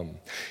come.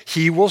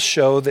 He will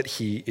show that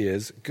he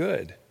is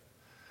good.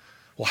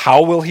 Well,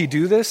 how will he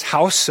do this?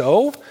 How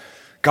so?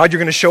 God, you're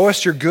going to show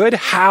us you're good?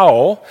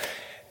 How?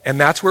 And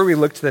that's where we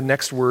look to the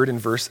next word in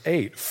verse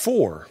 8,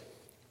 for.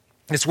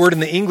 This word in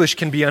the English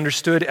can be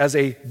understood as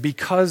a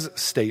because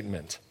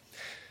statement.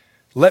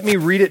 Let me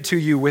read it to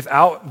you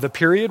without the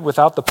period,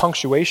 without the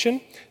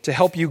punctuation, to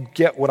help you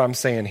get what I'm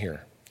saying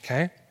here,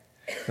 okay?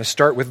 I'm going to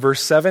start with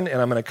verse 7,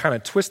 and I'm going to kind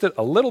of twist it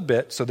a little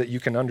bit so that you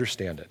can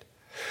understand it.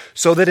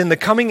 So that in the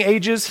coming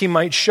ages he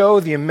might show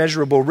the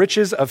immeasurable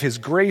riches of his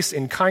grace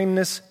in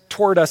kindness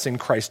toward us in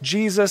Christ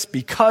Jesus,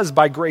 because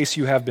by grace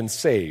you have been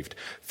saved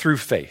through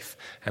faith.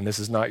 And this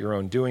is not your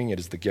own doing, it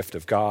is the gift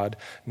of God,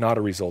 not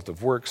a result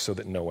of works, so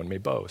that no one may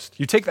boast.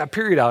 You take that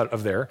period out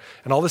of there,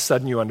 and all of a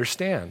sudden you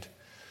understand.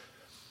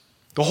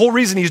 The whole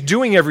reason he's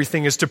doing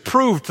everything is to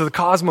prove to the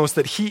cosmos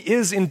that he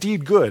is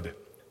indeed good.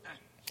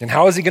 And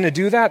how is he going to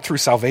do that? Through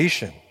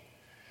salvation.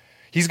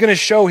 He's going to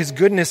show his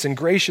goodness and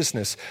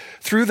graciousness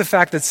through the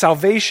fact that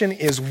salvation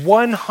is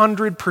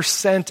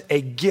 100%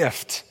 a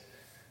gift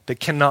that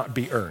cannot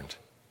be earned.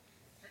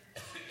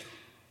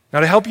 Now,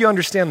 to help you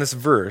understand this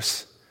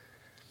verse,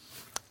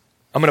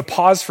 I'm going to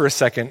pause for a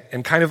second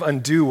and kind of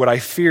undo what I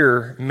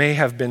fear may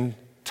have been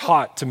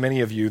taught to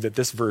many of you that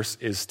this verse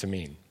is to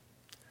mean.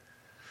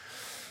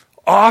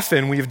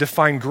 Often we have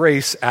defined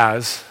grace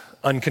as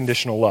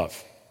unconditional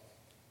love.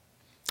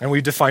 And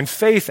we've defined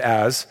faith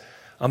as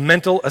a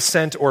mental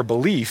assent or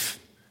belief,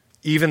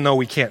 even though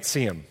we can't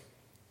see him.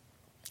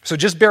 So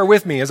just bear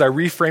with me as I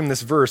reframe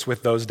this verse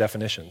with those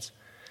definitions.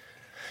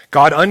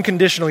 God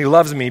unconditionally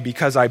loves me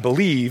because I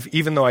believe,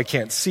 even though I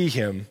can't see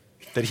him,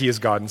 that he is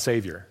God and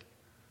Savior.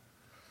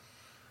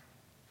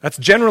 That's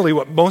generally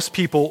what most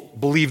people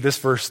believe this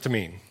verse to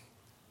mean.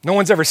 No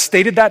one's ever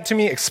stated that to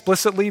me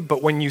explicitly,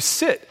 but when you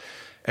sit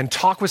and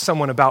talk with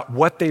someone about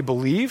what they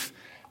believe,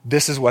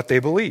 this is what they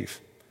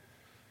believe.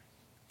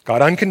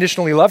 God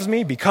unconditionally loves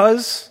me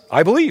because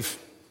I believe.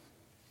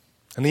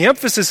 And the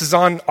emphasis is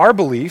on our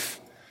belief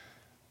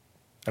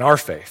and our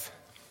faith.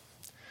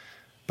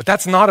 But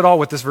that's not at all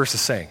what this verse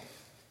is saying.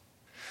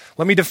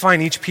 Let me define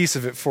each piece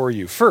of it for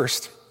you.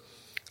 First,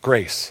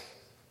 grace.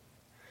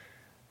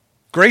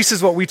 Grace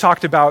is what we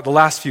talked about the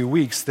last few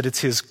weeks, that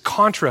it's his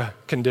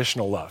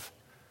contra-conditional love.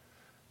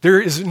 There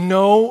is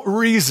no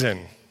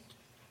reason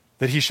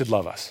that he should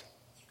love us.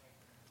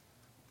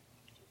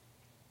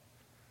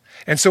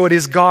 And so it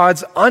is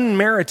God's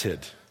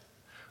unmerited,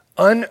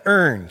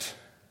 unearned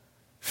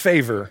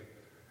favor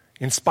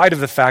in spite of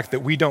the fact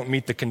that we don't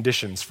meet the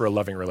conditions for a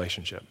loving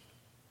relationship.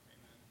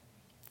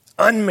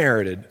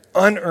 Unmerited,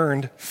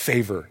 unearned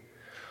favor.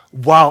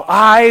 While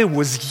I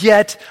was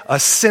yet a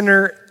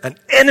sinner, an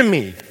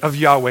enemy of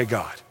Yahweh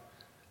God,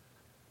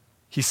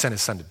 he sent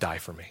his son to die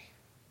for me.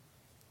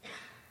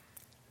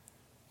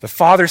 The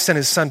Father sent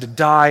his son to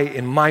die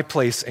in my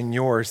place and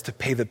yours to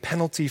pay the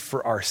penalty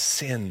for our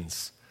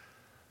sins.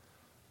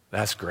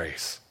 That's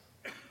grace.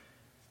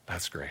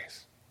 That's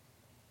grace.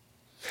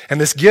 And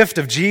this gift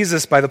of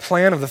Jesus by the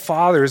plan of the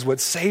Father is what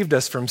saved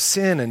us from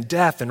sin and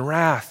death and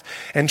wrath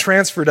and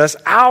transferred us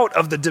out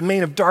of the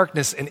domain of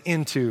darkness and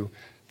into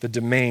the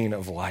domain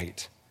of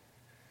light.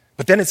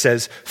 But then it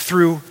says,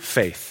 through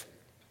faith.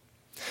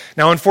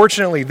 Now,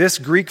 unfortunately, this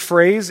Greek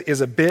phrase is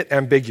a bit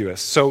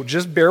ambiguous. So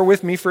just bear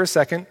with me for a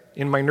second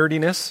in my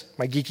nerdiness,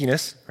 my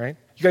geekiness, right?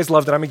 You guys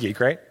love that I'm a geek,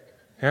 right?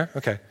 Yeah?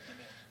 Okay.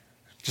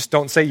 Just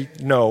don't say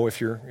no if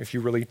you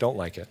really don't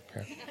like it,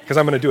 because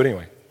I'm going to do it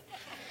anyway.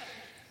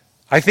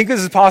 I think this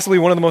is possibly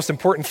one of the most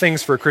important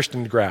things for a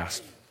Christian to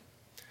grasp.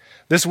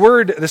 This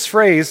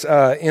phrase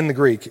in the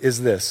Greek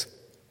is this.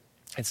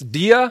 It's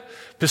dia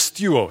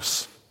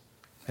pistuos,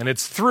 and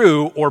it's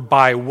through or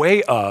by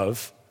way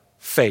of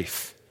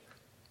faith.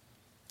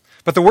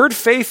 But the word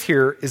faith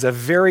here is a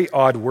very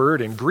odd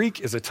word, and Greek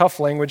is a tough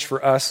language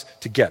for us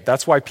to get.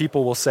 That's why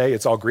people will say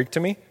it's all Greek to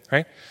me,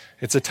 right?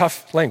 It's a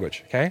tough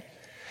language, okay?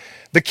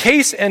 The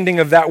case ending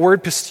of that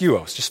word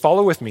pistuos, just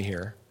follow with me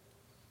here.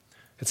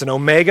 It's an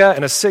omega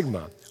and a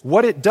sigma.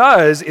 What it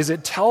does is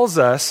it tells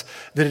us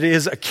that it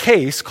is a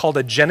case called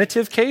a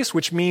genitive case,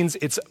 which means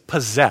it's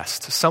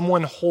possessed.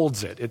 Someone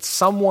holds it. It's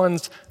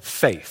someone's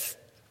faith.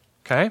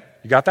 Okay?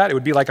 You got that? It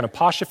would be like an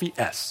apostrophe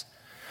S.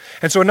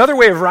 And so another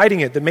way of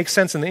writing it that makes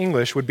sense in the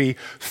English would be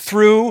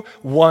through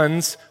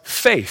one's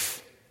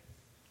faith.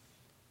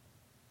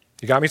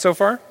 You got me so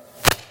far?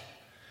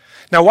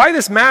 Now, why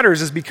this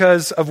matters is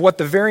because of what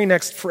the very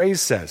next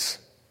phrase says.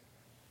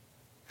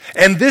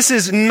 And this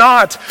is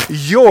not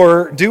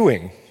your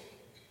doing.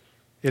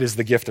 It is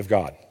the gift of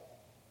God.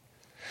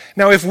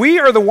 Now, if we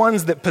are the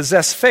ones that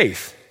possess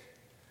faith,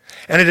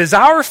 and it is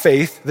our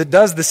faith that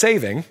does the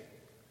saving,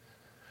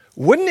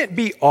 wouldn't it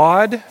be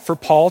odd for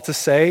Paul to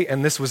say,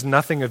 and this was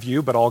nothing of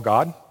you but all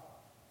God?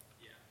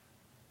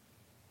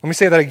 Let me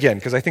say that again,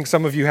 because I think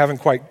some of you haven't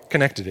quite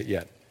connected it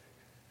yet.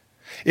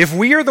 If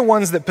we are the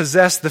ones that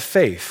possess the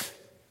faith,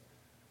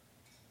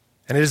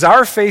 and it is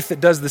our faith that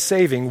does the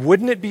saving,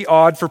 wouldn't it be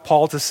odd for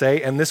Paul to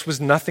say, and this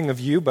was nothing of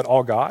you but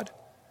all God?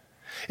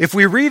 If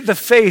we read the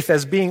faith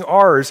as being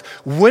ours,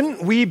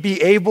 wouldn't we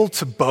be able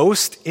to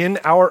boast in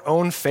our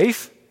own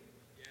faith?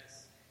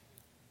 Yes.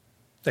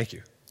 Thank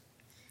you.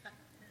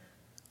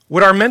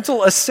 would our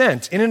mental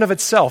assent in and of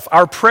itself,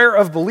 our prayer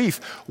of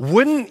belief,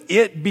 wouldn't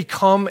it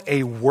become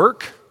a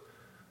work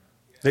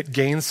that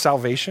gains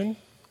salvation?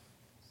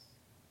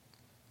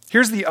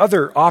 Here's the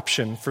other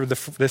option for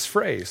this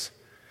phrase,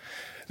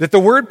 that the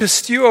word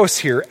pistuos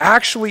here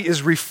actually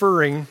is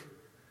referring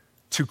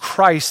to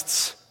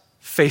Christ's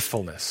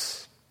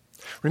faithfulness.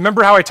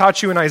 Remember how I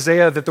taught you in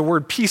Isaiah that the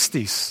word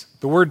pistis,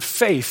 the word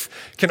faith,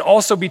 can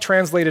also be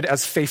translated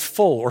as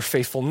faithful or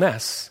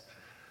faithfulness,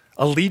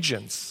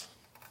 allegiance.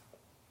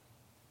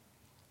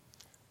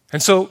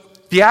 And so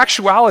the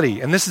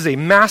actuality, and this is a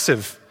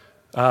massive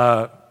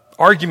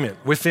argument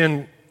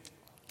within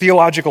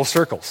theological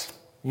circles.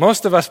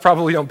 Most of us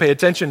probably don't pay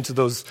attention to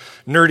those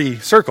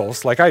nerdy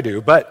circles like I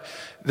do, but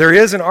there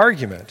is an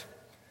argument.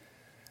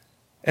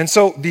 And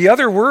so the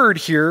other word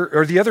here,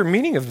 or the other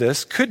meaning of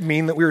this, could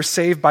mean that we were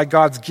saved by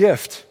God's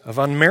gift of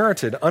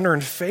unmerited,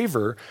 unearned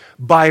favor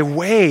by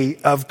way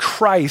of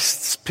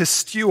Christ's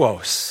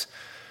pistuos,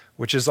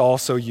 which is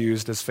also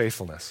used as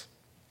faithfulness.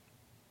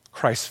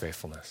 Christ's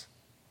faithfulness.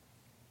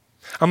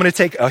 I'm going to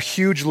take a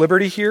huge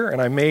liberty here,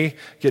 and I may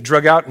get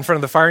drug out in front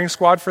of the firing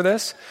squad for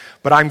this,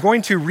 but I'm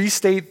going to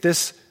restate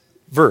this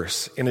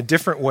verse in a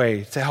different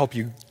way to help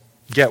you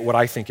get what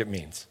I think it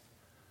means.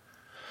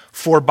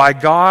 For by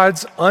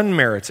God's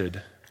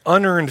unmerited,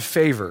 unearned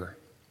favor,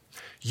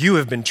 you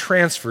have been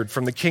transferred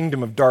from the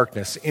kingdom of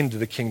darkness into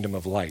the kingdom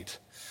of light,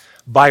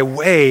 by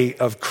way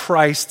of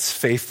Christ's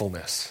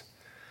faithfulness.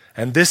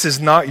 And this is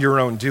not your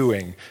own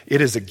doing,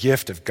 it is a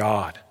gift of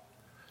God,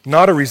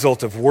 not a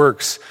result of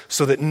works,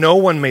 so that no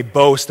one may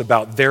boast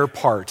about their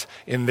part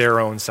in their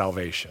own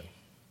salvation.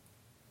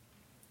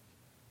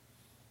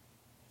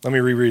 Let me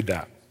reread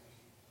that.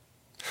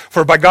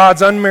 For by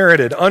God's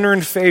unmerited,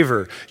 unearned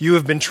favor, you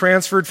have been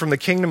transferred from the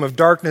kingdom of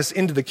darkness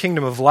into the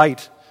kingdom of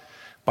light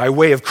by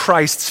way of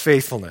Christ's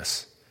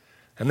faithfulness.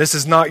 And this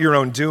is not your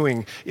own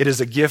doing, it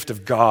is a gift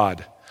of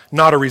God,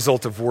 not a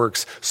result of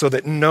works, so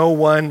that no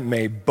one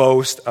may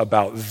boast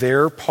about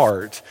their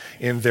part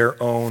in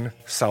their own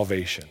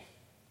salvation.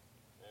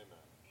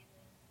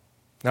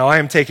 Now, I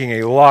am taking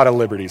a lot of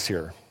liberties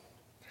here,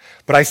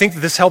 but I think that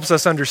this helps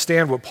us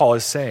understand what Paul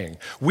is saying.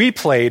 We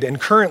played and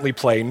currently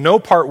play no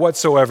part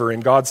whatsoever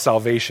in God's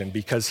salvation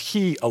because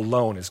He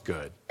alone is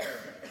good.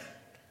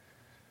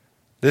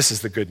 This is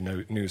the good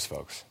news,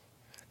 folks.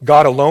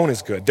 God alone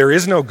is good. There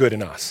is no good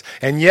in us.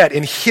 And yet,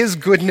 in His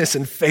goodness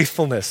and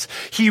faithfulness,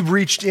 He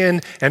reached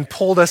in and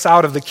pulled us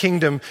out of the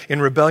kingdom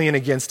in rebellion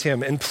against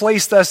Him and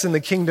placed us in the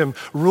kingdom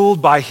ruled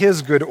by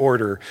His good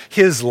order,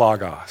 His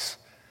logos.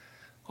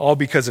 All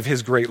because of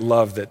His great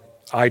love that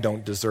I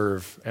don't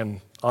deserve,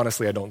 and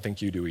honestly, I don't think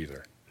you do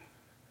either.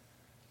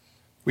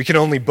 We can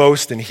only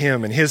boast in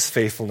Him and His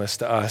faithfulness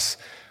to us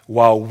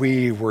while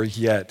we were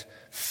yet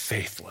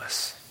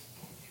faithless.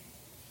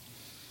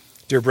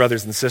 Dear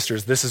brothers and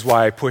sisters, this is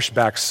why I push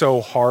back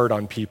so hard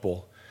on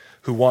people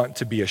who want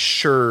to be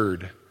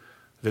assured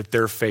that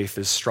their faith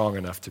is strong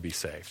enough to be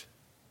saved.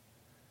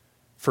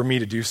 For me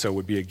to do so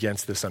would be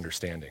against this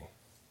understanding.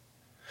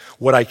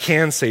 What I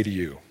can say to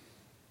you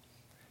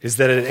is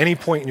that at any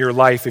point in your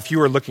life, if you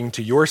are looking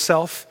to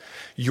yourself,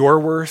 your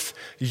worth,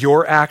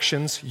 your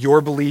actions, your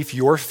belief,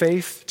 your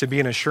faith to be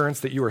an assurance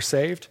that you are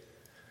saved,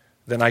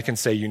 then I can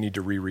say you need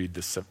to reread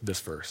this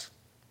verse.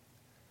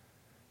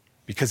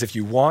 Because if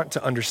you want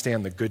to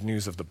understand the good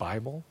news of the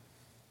Bible,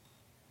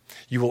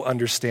 you will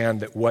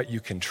understand that what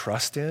you can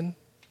trust in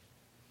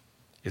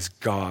is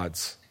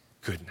God's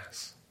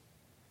goodness.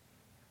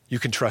 You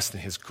can trust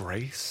in His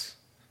grace.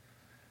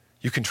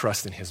 You can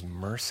trust in His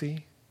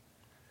mercy.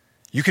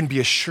 You can be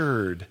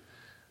assured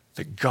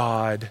that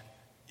God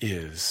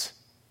is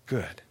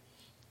good.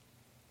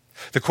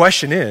 The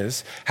question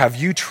is, have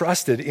you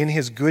trusted in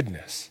His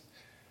goodness?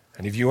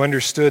 And have you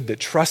understood that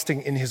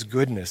trusting in His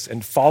goodness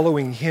and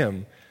following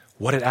Him,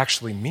 what it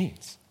actually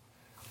means?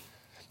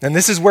 And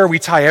this is where we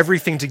tie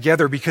everything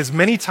together, because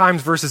many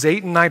times verses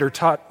 8 and 9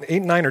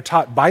 are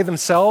taught by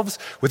themselves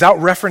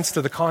without reference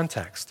to the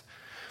context.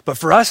 But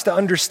for us to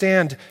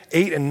understand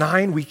 8 and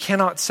 9, we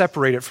cannot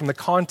separate it from the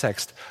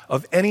context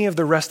of any of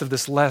the rest of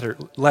this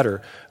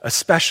letter,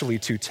 especially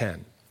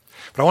 2:10.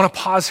 But I want to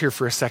pause here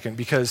for a second,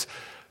 because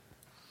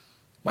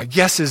my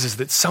guess is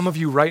that some of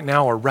you right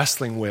now are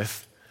wrestling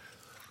with,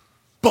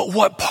 but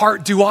what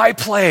part do I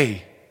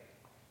play?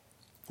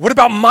 What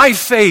about my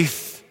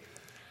faith?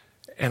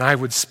 And I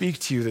would speak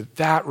to you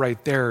that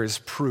right there is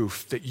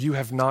proof that you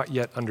have not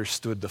yet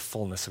understood the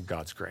fullness of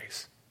God's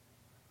grace.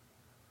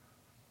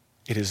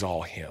 It is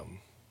all Him.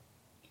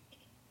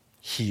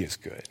 He is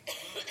good.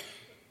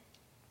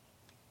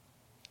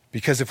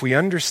 Because if we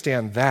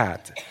understand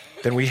that,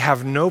 then we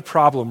have no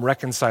problem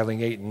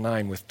reconciling 8 and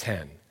 9 with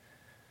 10.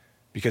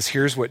 Because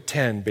here's what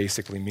 10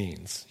 basically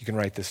means. You can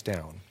write this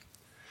down.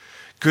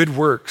 Good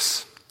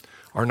works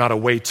are not a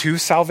way to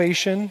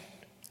salvation.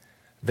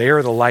 They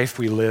are the life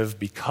we live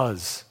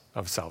because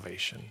of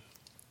salvation.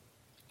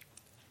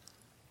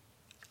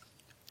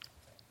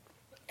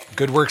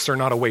 Good works are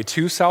not a way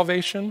to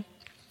salvation.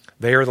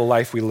 They are the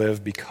life we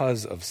live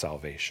because of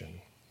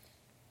salvation.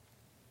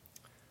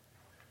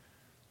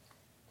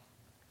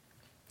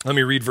 Let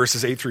me read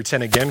verses 8 through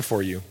 10 again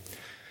for you.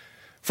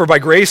 For by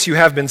grace you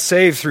have been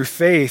saved through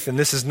faith, and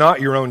this is not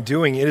your own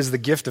doing, it is the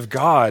gift of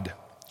God,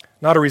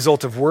 not a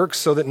result of works,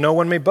 so that no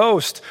one may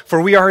boast.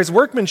 For we are his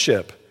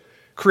workmanship,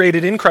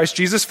 created in Christ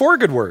Jesus for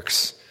good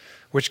works,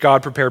 which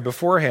God prepared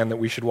beforehand that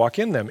we should walk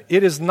in them.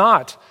 It is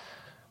not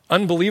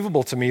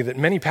unbelievable to me that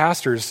many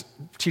pastors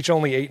teach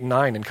only 8 and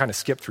 9 and kind of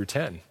skip through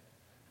 10.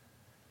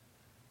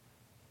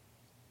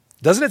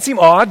 Doesn't it seem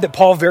odd that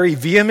Paul very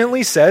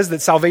vehemently says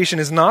that salvation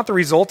is not the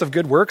result of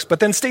good works, but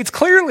then states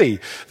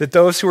clearly that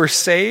those who are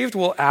saved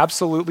will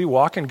absolutely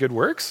walk in good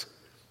works?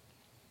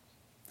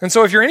 And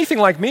so if you're anything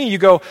like me, you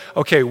go,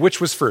 okay, which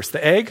was first,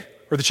 the egg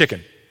or the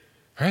chicken?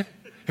 Right?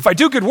 If I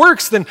do good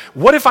works, then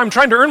what if I'm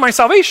trying to earn my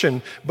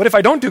salvation? But if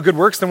I don't do good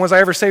works, then was I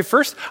ever saved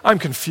first? I'm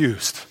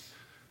confused.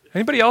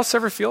 Anybody else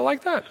ever feel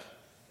like that?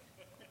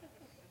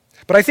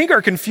 But I think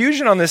our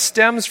confusion on this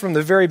stems from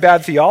the very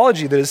bad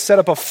theology that has set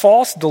up a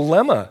false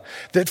dilemma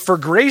that for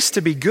grace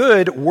to be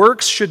good,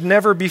 works should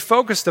never be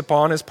focused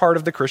upon as part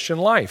of the Christian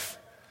life.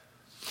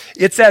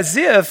 It's as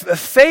if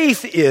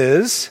faith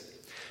is,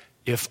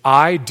 if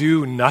I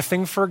do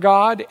nothing for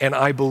God and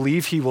I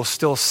believe he will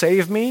still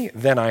save me,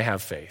 then I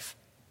have faith.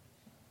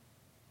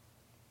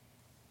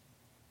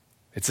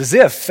 It's as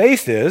if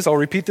faith is, I'll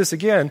repeat this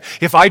again,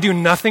 if I do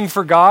nothing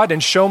for God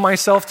and show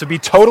myself to be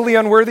totally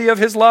unworthy of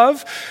his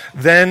love,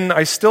 then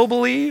I still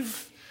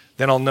believe,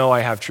 then I'll know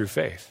I have true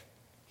faith.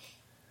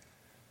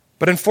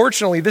 But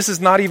unfortunately, this is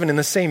not even in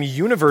the same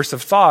universe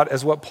of thought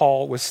as what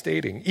Paul was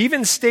stating.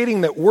 Even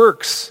stating that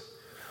works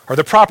are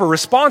the proper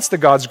response to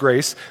God's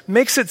grace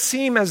makes it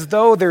seem as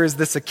though there is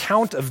this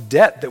account of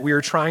debt that we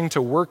are trying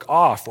to work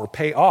off or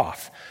pay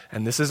off.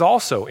 And this is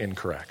also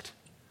incorrect.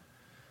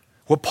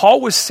 What Paul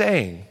was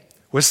saying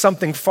was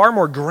something far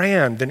more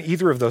grand than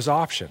either of those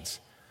options.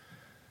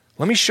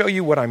 Let me show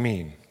you what I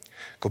mean.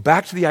 Go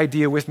back to the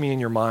idea with me in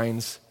your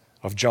minds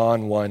of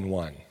John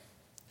 1:1.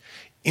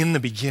 In the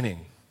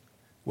beginning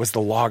was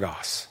the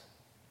Logos.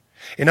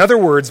 In other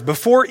words,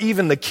 before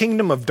even the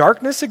kingdom of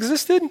darkness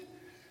existed,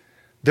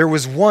 there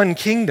was one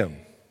kingdom.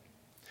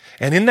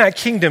 And in that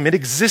kingdom, it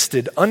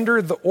existed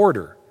under the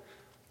order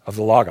of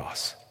the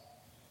Logos.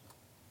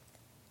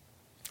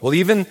 Well,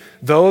 even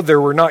though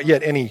there were not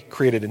yet any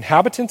created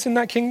inhabitants in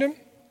that kingdom,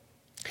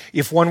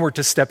 if one were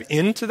to step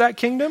into that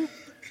kingdom,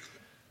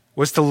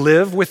 was to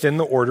live within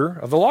the order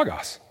of the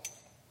Logos.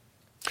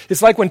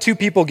 It's like when two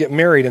people get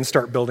married and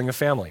start building a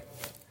family.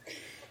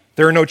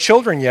 There are no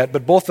children yet,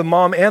 but both the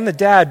mom and the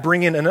dad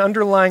bring in an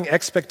underlying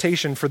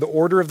expectation for the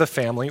order of the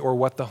family or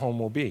what the home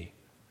will be.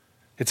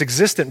 It's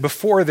existent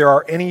before there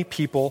are any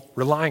people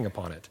relying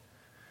upon it.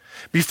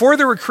 Before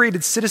there were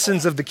created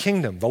citizens of the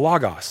kingdom, the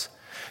Logos,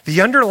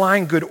 the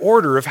underlying good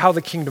order of how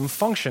the kingdom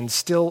functioned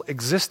still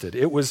existed.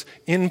 It was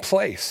in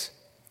place.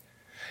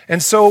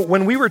 And so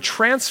when we were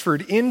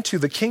transferred into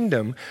the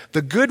kingdom,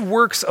 the good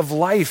works of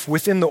life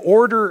within the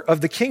order of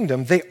the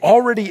kingdom, they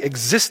already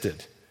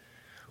existed.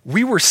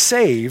 We were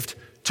saved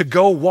to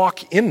go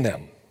walk in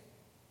them.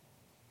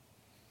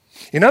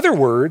 In other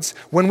words,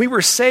 when we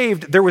were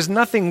saved, there was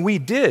nothing we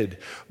did,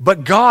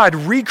 but God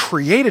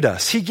recreated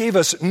us. He gave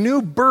us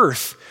new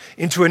birth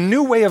into a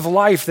new way of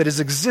life that has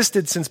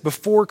existed since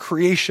before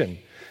creation,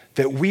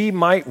 that we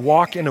might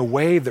walk in a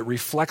way that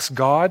reflects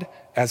God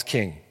as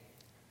King.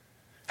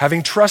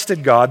 Having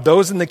trusted God,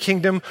 those in the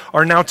kingdom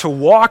are now to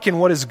walk in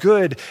what is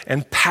good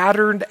and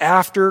patterned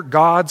after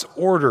God's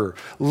order,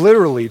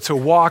 literally to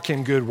walk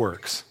in good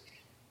works.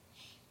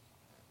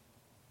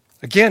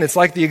 Again, it's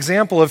like the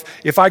example of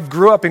if I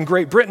grew up in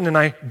Great Britain and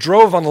I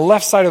drove on the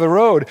left side of the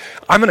road,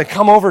 I'm going to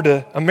come over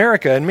to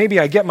America and maybe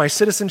I get my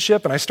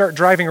citizenship and I start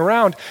driving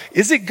around.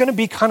 Is it going to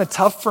be kind of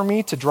tough for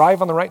me to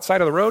drive on the right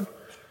side of the road?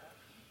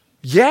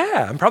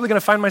 Yeah, I'm probably going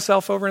to find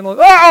myself over in the,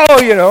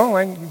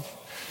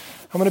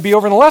 I'm going to be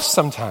over in the left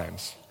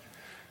sometimes.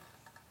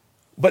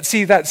 But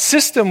see, that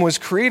system was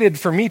created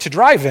for me to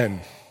drive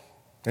in.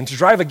 And to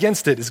drive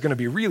against it is going to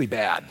be really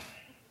bad.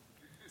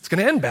 It's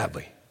going to end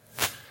badly.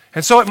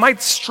 And so I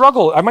might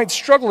struggle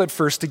at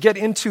first to get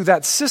into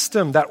that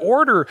system, that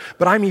order,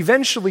 but I'm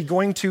eventually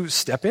going to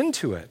step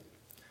into it.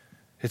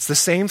 It's the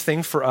same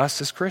thing for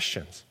us as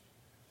Christians.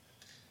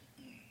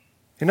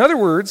 In other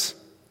words,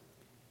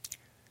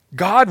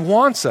 God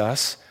wants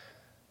us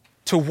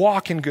to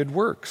walk in good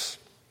works.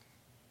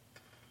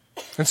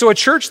 And so a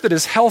church that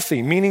is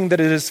healthy, meaning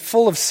that it is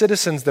full of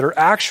citizens that are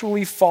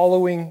actually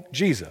following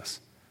Jesus,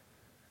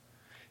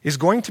 is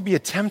going to be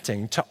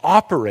attempting to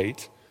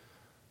operate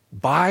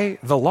by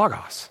the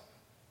Logos.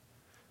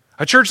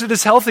 A church that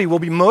is healthy will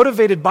be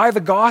motivated by the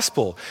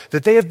gospel,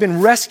 that they have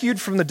been rescued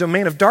from the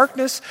domain of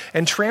darkness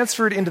and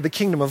transferred into the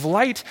kingdom of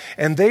light,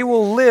 and they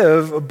will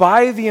live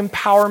by the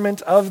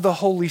empowerment of the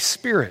Holy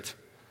Spirit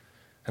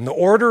and the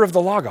order of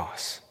the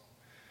Logos.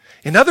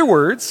 In other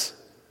words,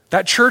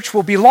 that church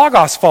will be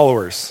Logos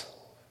followers,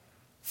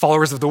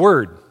 followers of the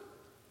Word,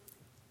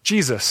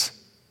 Jesus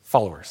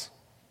followers.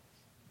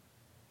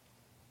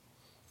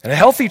 And a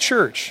healthy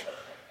church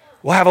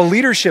will have a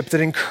leadership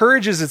that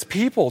encourages its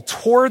people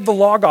toward the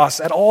Logos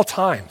at all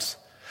times.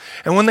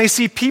 And when they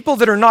see people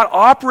that are not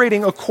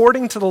operating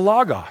according to the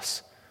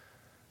Logos,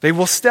 they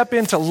will step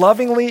in to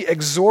lovingly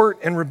exhort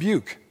and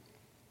rebuke.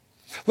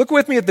 Look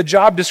with me at the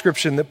job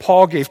description that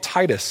Paul gave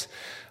Titus,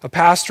 a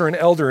pastor and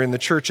elder in the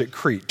church at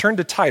Crete. Turn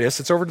to Titus,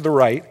 it's over to the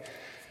right.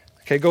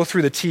 Okay, go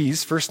through the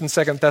T's, 1st and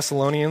 2nd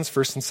Thessalonians,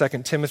 1st and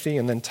 2nd Timothy,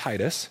 and then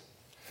Titus.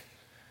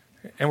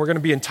 And we're going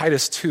to be in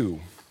Titus 2.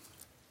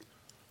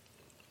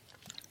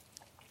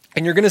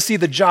 And you're going to see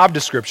the job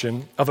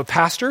description of a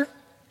pastor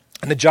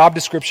and the job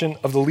description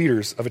of the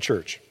leaders of a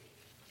church.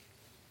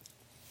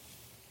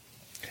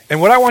 And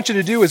what I want you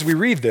to do as we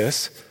read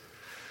this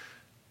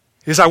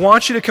is I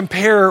want you to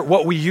compare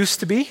what we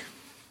used to be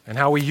and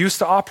how we used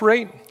to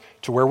operate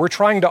to where we're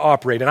trying to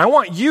operate. And I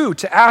want you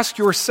to ask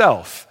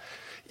yourself,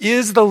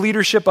 is the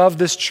leadership of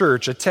this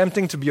church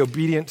attempting to be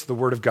obedient to the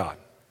Word of God?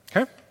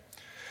 Okay?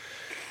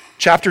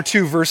 Chapter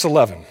 2, verse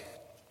 11.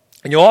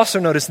 And you'll also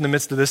notice in the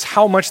midst of this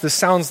how much this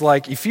sounds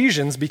like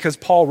Ephesians because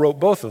Paul wrote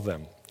both of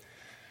them.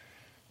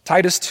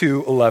 Titus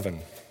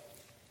 2:11.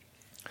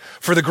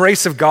 For the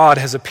grace of God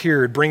has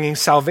appeared, bringing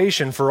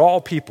salvation for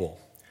all people,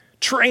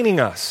 training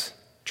us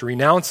to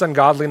renounce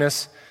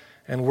ungodliness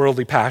and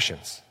worldly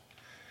passions,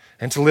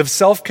 and to live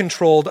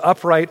self-controlled,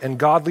 upright, and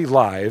godly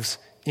lives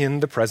in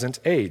the present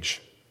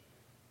age.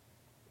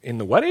 In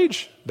the what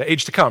age? The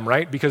age to come,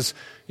 right? Because,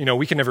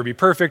 we can never be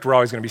perfect. We're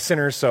always going to be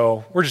sinners,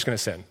 so we're just going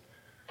to sin.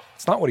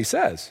 It's not what he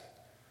says.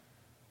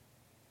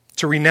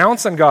 To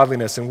renounce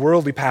ungodliness and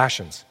worldly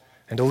passions,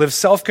 and to live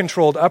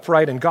self-controlled,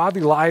 upright, and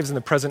godly lives in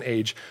the present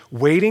age,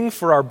 waiting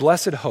for our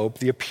blessed hope,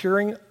 the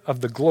appearing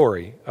of the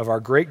glory of our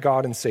great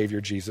God and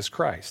Savior, Jesus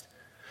Christ,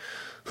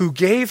 who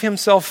gave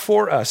himself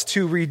for us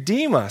to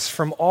redeem us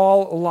from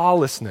all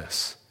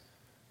lawlessness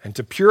and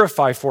to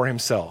purify for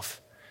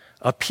himself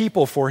a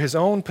people for his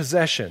own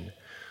possession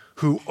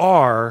who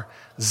are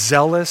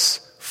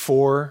zealous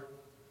for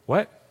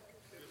what?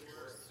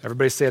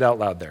 Everybody say it out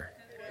loud there.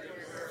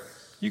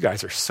 You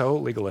guys are so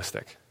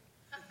legalistic.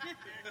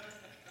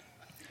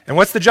 And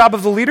what's the job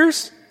of the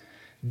leaders?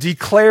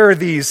 Declare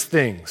these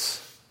things.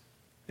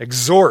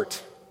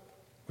 Exhort,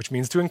 which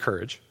means to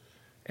encourage,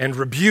 and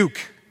rebuke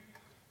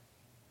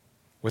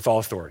with all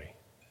authority.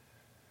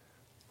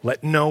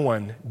 Let no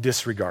one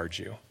disregard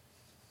you.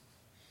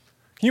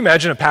 Can you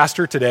imagine a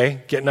pastor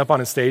today getting up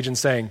on a stage and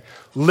saying,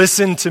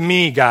 listen to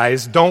me,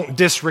 guys, don't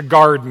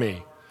disregard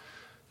me?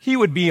 He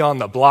would be on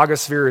the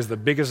blogosphere as the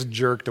biggest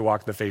jerk to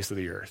walk the face of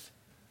the earth.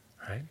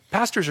 Right?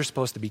 Pastors are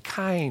supposed to be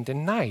kind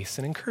and nice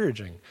and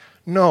encouraging.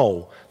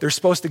 No, they're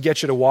supposed to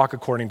get you to walk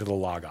according to the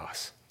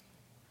Logos.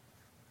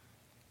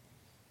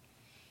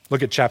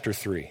 Look at chapter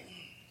 3.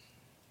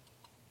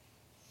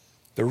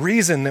 The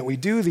reason that we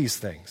do these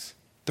things,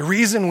 the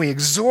reason we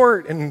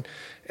exhort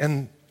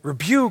and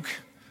rebuke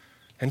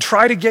and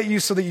try to get you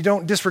so that you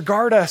don't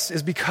disregard us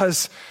is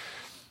because,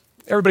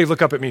 everybody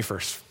look up at me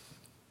first.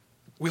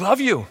 We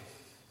love you.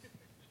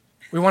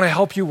 We want to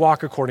help you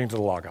walk according to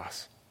the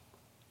Logos.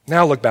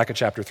 Now look back at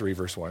chapter 3,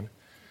 verse 1.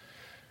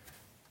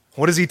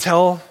 What does he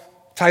tell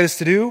Titus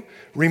to do?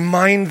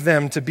 Remind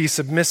them to be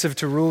submissive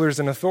to rulers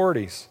and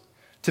authorities,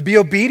 to be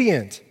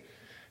obedient,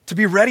 to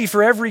be ready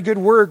for every good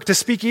work, to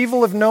speak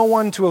evil of no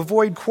one, to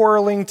avoid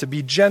quarreling, to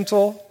be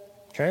gentle.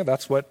 Okay,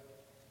 that's what,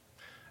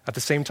 at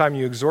the same time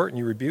you exhort and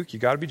you rebuke, you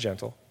got to be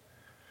gentle.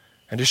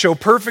 And to show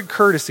perfect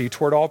courtesy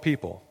toward all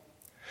people.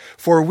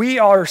 For we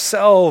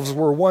ourselves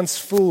were once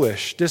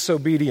foolish,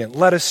 disobedient,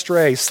 led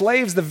astray,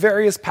 slaves to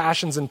various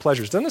passions and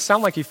pleasures. Doesn't this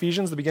sound like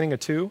Ephesians, the beginning of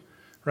 2,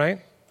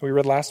 right? We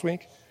read last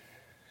week.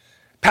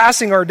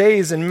 Passing our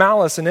days in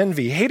malice and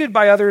envy, hated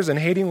by others and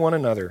hating one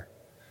another.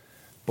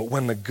 But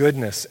when the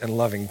goodness and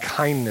loving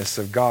kindness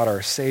of God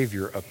our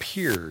Savior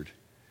appeared,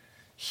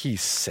 he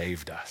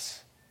saved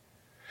us.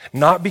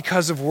 Not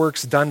because of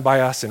works done by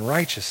us in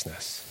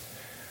righteousness,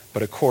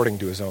 but according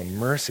to his own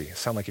mercy.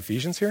 Sound like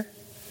Ephesians here?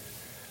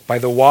 By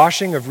the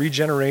washing of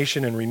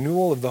regeneration and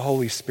renewal of the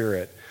Holy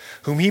Spirit,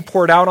 whom he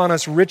poured out on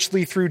us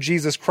richly through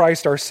Jesus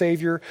Christ our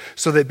Savior,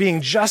 so that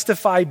being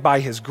justified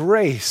by his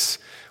grace,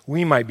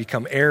 we might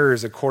become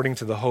heirs according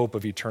to the hope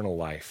of eternal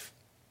life.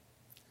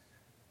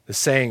 The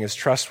saying is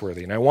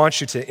trustworthy, and I want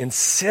you to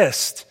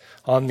insist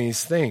on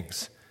these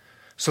things,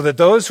 so that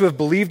those who have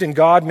believed in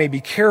God may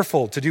be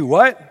careful to do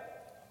what?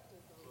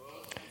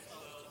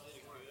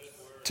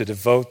 To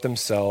devote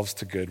themselves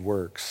to good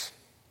works.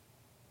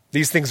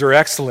 These things are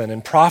excellent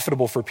and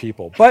profitable for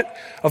people, but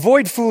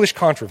avoid foolish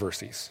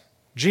controversies,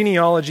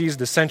 genealogies,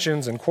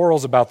 dissensions, and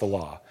quarrels about the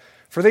law,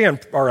 for they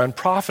are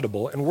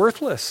unprofitable and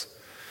worthless.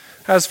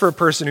 As for a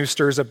person who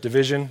stirs up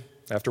division,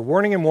 after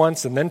warning him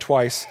once and then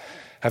twice,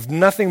 have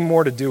nothing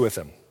more to do with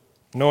him,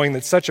 knowing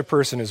that such a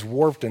person is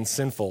warped and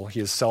sinful,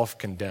 he is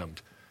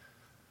self-condemned.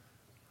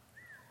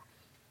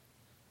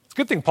 It's a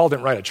good thing Paul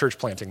didn't write a church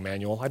planting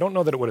manual. I don't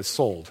know that it would have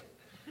sold,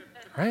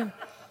 right?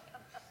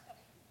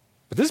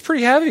 But this is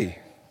pretty heavy.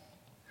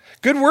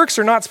 Good works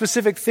are not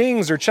specific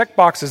things or check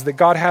boxes that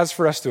God has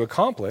for us to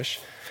accomplish.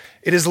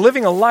 It is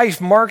living a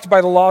life marked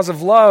by the laws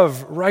of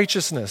love,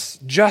 righteousness,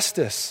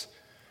 justice,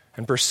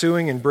 and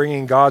pursuing and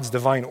bringing God's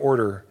divine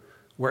order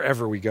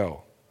wherever we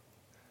go.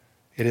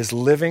 It is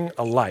living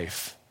a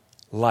life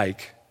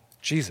like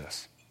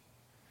Jesus.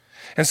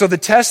 And so the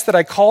test that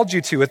I called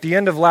you to at the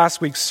end of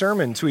last week's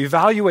sermon to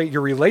evaluate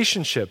your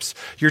relationships,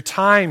 your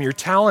time, your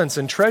talents,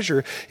 and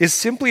treasure is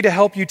simply to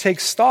help you take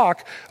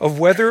stock of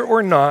whether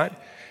or not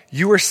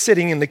you are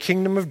sitting in the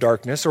kingdom of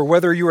darkness or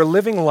whether you are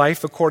living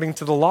life according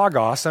to the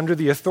Logos under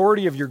the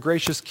authority of your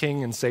gracious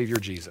King and Savior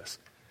Jesus.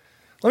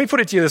 Let me put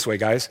it to you this way,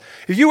 guys.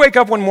 If you wake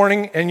up one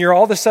morning and you're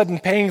all of a sudden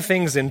paying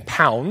things in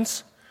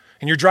pounds,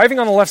 and you're driving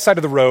on the left side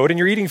of the road, and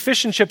you're eating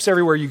fish and chips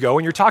everywhere you go,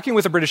 and you're talking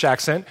with a British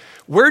accent,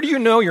 where do you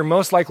know you're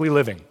most likely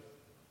living?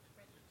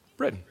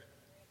 Britain.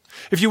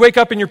 If you wake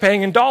up and you're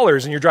paying in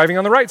dollars, and you're driving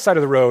on the right side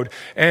of the road,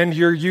 and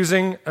you're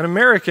using an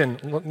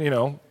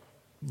American,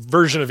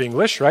 version of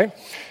English, right?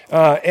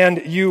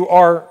 And you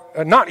are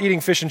not eating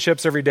fish and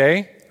chips every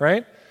day,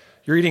 right?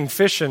 You're eating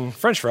fish and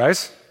French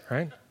fries,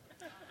 right?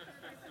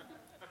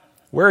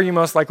 Where are you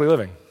most likely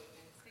living?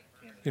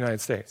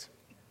 United States.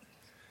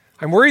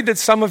 I'm worried that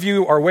some of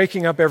you are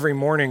waking up every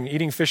morning,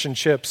 eating fish and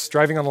chips,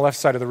 driving on the left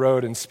side of the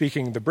road, and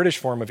speaking the British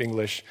form of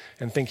English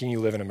and thinking you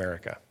live in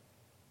America.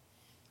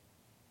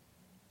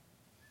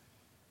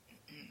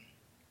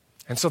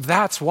 And so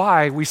that's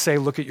why we say,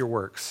 look at your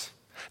works.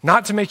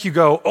 Not to make you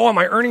go, oh, am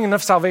I earning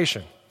enough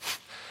salvation?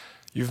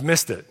 You've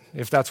missed it,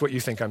 if that's what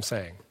you think I'm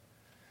saying.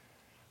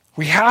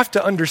 We have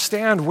to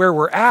understand where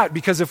we're at,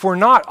 because if we're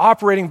not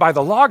operating by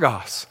the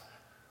Logos,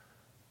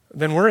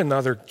 then we're in the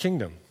other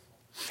kingdom.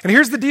 And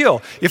here's the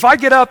deal. If I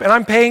get up and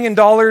I'm paying in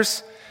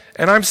dollars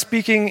and I'm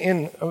speaking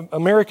in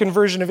American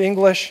version of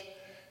English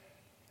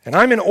and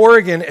I'm in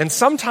Oregon and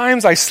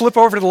sometimes I slip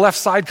over to the left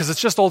side because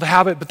it's just old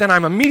habit, but then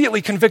I'm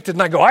immediately convicted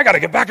and I go, I got to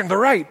get back into the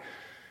right.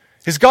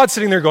 Is God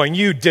sitting there going,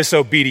 you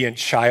disobedient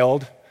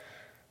child?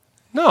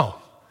 No.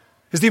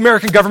 Is the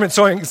American government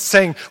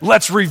saying,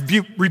 let's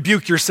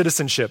rebuke your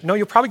citizenship? No,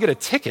 you'll probably get a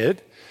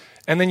ticket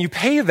and then you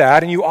pay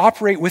that and you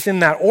operate within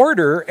that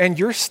order and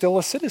you're still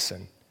a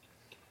citizen.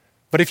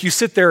 But if you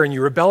sit there and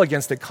you rebel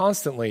against it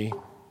constantly,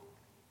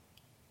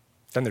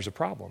 then there's a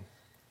problem.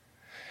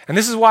 And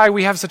this is why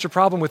we have such a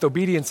problem with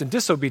obedience and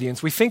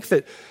disobedience. We think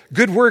that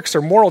good works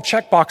are moral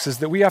checkboxes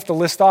that we have to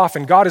list off,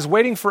 and God is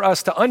waiting for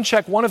us to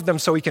uncheck one of them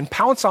so he can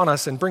pounce on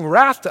us and bring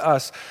wrath to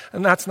us,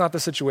 and that's not the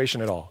situation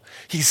at all.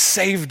 He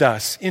saved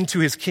us into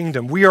his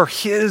kingdom. We are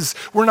his.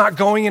 We're not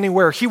going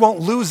anywhere. He won't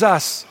lose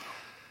us.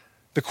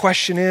 The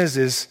question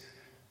is,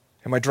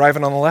 am I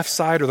driving on the left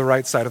side or the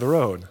right side of the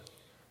road?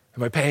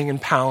 Am I paying in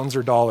pounds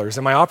or dollars?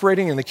 Am I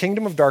operating in the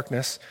kingdom of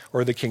darkness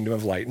or the kingdom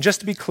of light? And just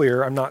to be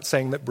clear, I'm not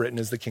saying that Britain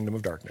is the kingdom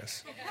of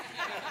darkness.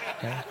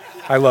 Okay?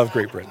 I love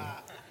Great Britain.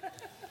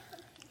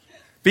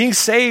 Being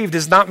saved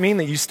does not mean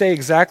that you stay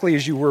exactly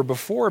as you were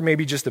before,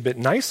 maybe just a bit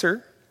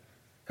nicer,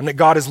 and that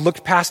God has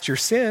looked past your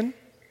sin.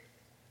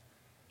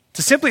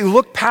 To simply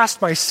look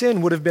past my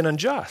sin would have been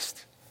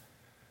unjust.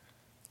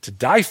 To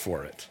die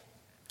for it,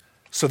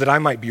 so that I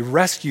might be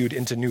rescued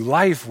into new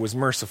life, was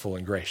merciful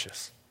and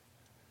gracious.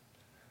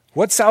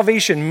 What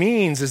salvation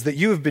means is that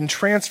you have been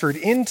transferred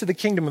into the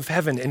kingdom of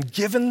heaven and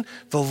given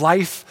the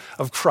life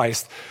of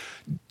Christ.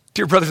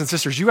 Dear brothers and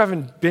sisters, you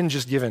haven't been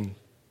just given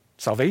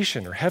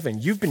salvation or heaven.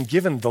 You've been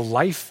given the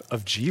life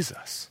of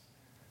Jesus.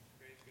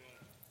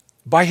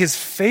 By his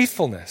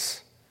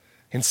faithfulness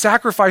in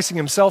sacrificing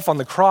himself on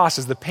the cross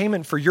as the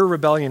payment for your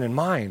rebellion and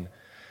mine,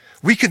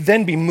 we could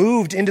then be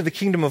moved into the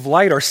kingdom of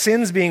light, our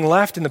sins being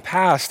left in the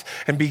past,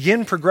 and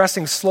begin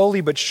progressing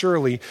slowly but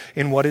surely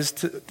in what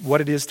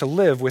it is to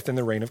live within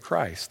the reign of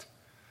Christ.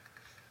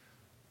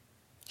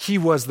 He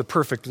was the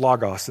perfect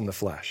Logos in the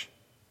flesh,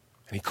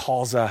 and he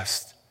calls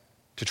us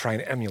to try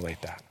and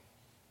emulate that.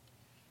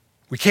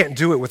 We can't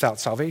do it without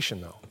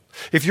salvation, though.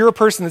 If you're a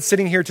person that's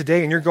sitting here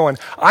today and you're going,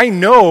 I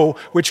know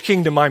which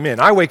kingdom I'm in.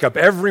 I wake up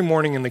every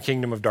morning in the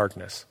kingdom of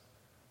darkness,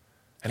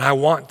 and I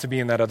want to be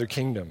in that other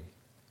kingdom,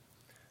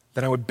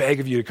 then I would beg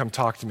of you to come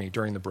talk to me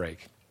during the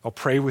break. I'll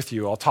pray with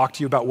you. I'll talk to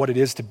you about what it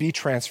is to be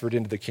transferred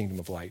into the kingdom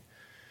of light,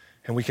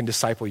 and we can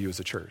disciple you as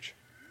a church.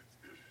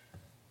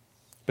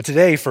 But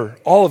today, for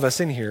all of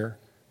us in here,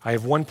 I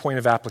have one point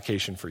of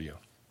application for you.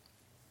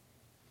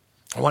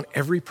 I want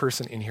every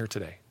person in here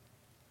today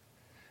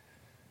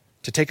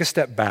to take a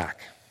step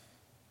back,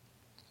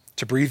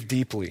 to breathe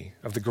deeply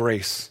of the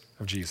grace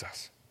of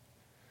Jesus,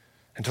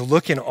 and to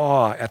look in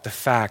awe at the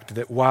fact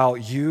that while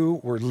you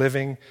were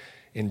living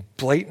in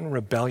blatant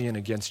rebellion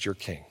against your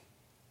king,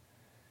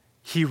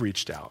 he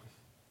reached out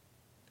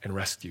and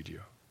rescued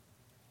you.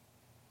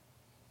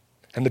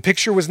 And the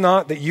picture was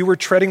not that you were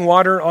treading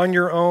water on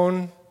your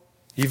own,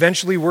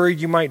 eventually worried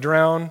you might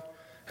drown,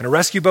 and a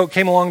rescue boat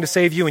came along to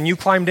save you and you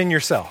climbed in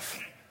yourself.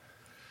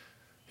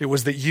 It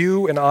was that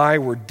you and I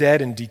were dead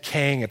and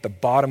decaying at the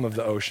bottom of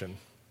the ocean,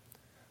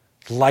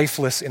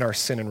 lifeless in our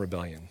sin and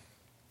rebellion.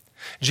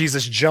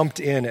 Jesus jumped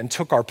in and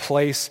took our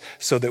place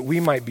so that we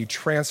might be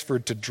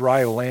transferred to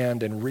dry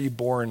land and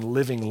reborn,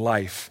 living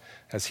life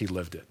as he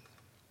lived it.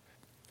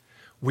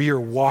 We are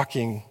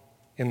walking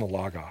in the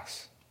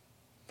Logos.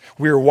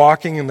 We are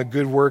walking in the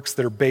good works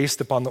that are based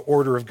upon the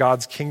order of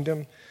God's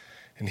kingdom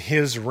and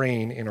his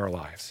reign in our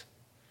lives.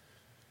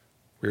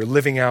 We are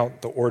living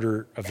out the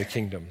order of the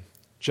kingdom,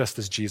 just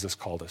as Jesus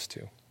called us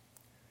to.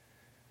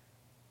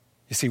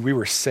 You see, we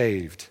were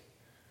saved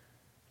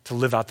to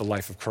live out the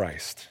life of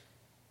Christ,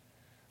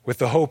 with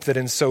the hope that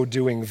in so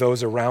doing,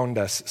 those around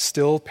us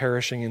still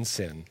perishing in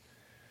sin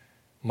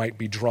might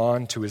be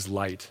drawn to his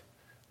light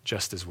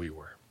just as we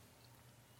were.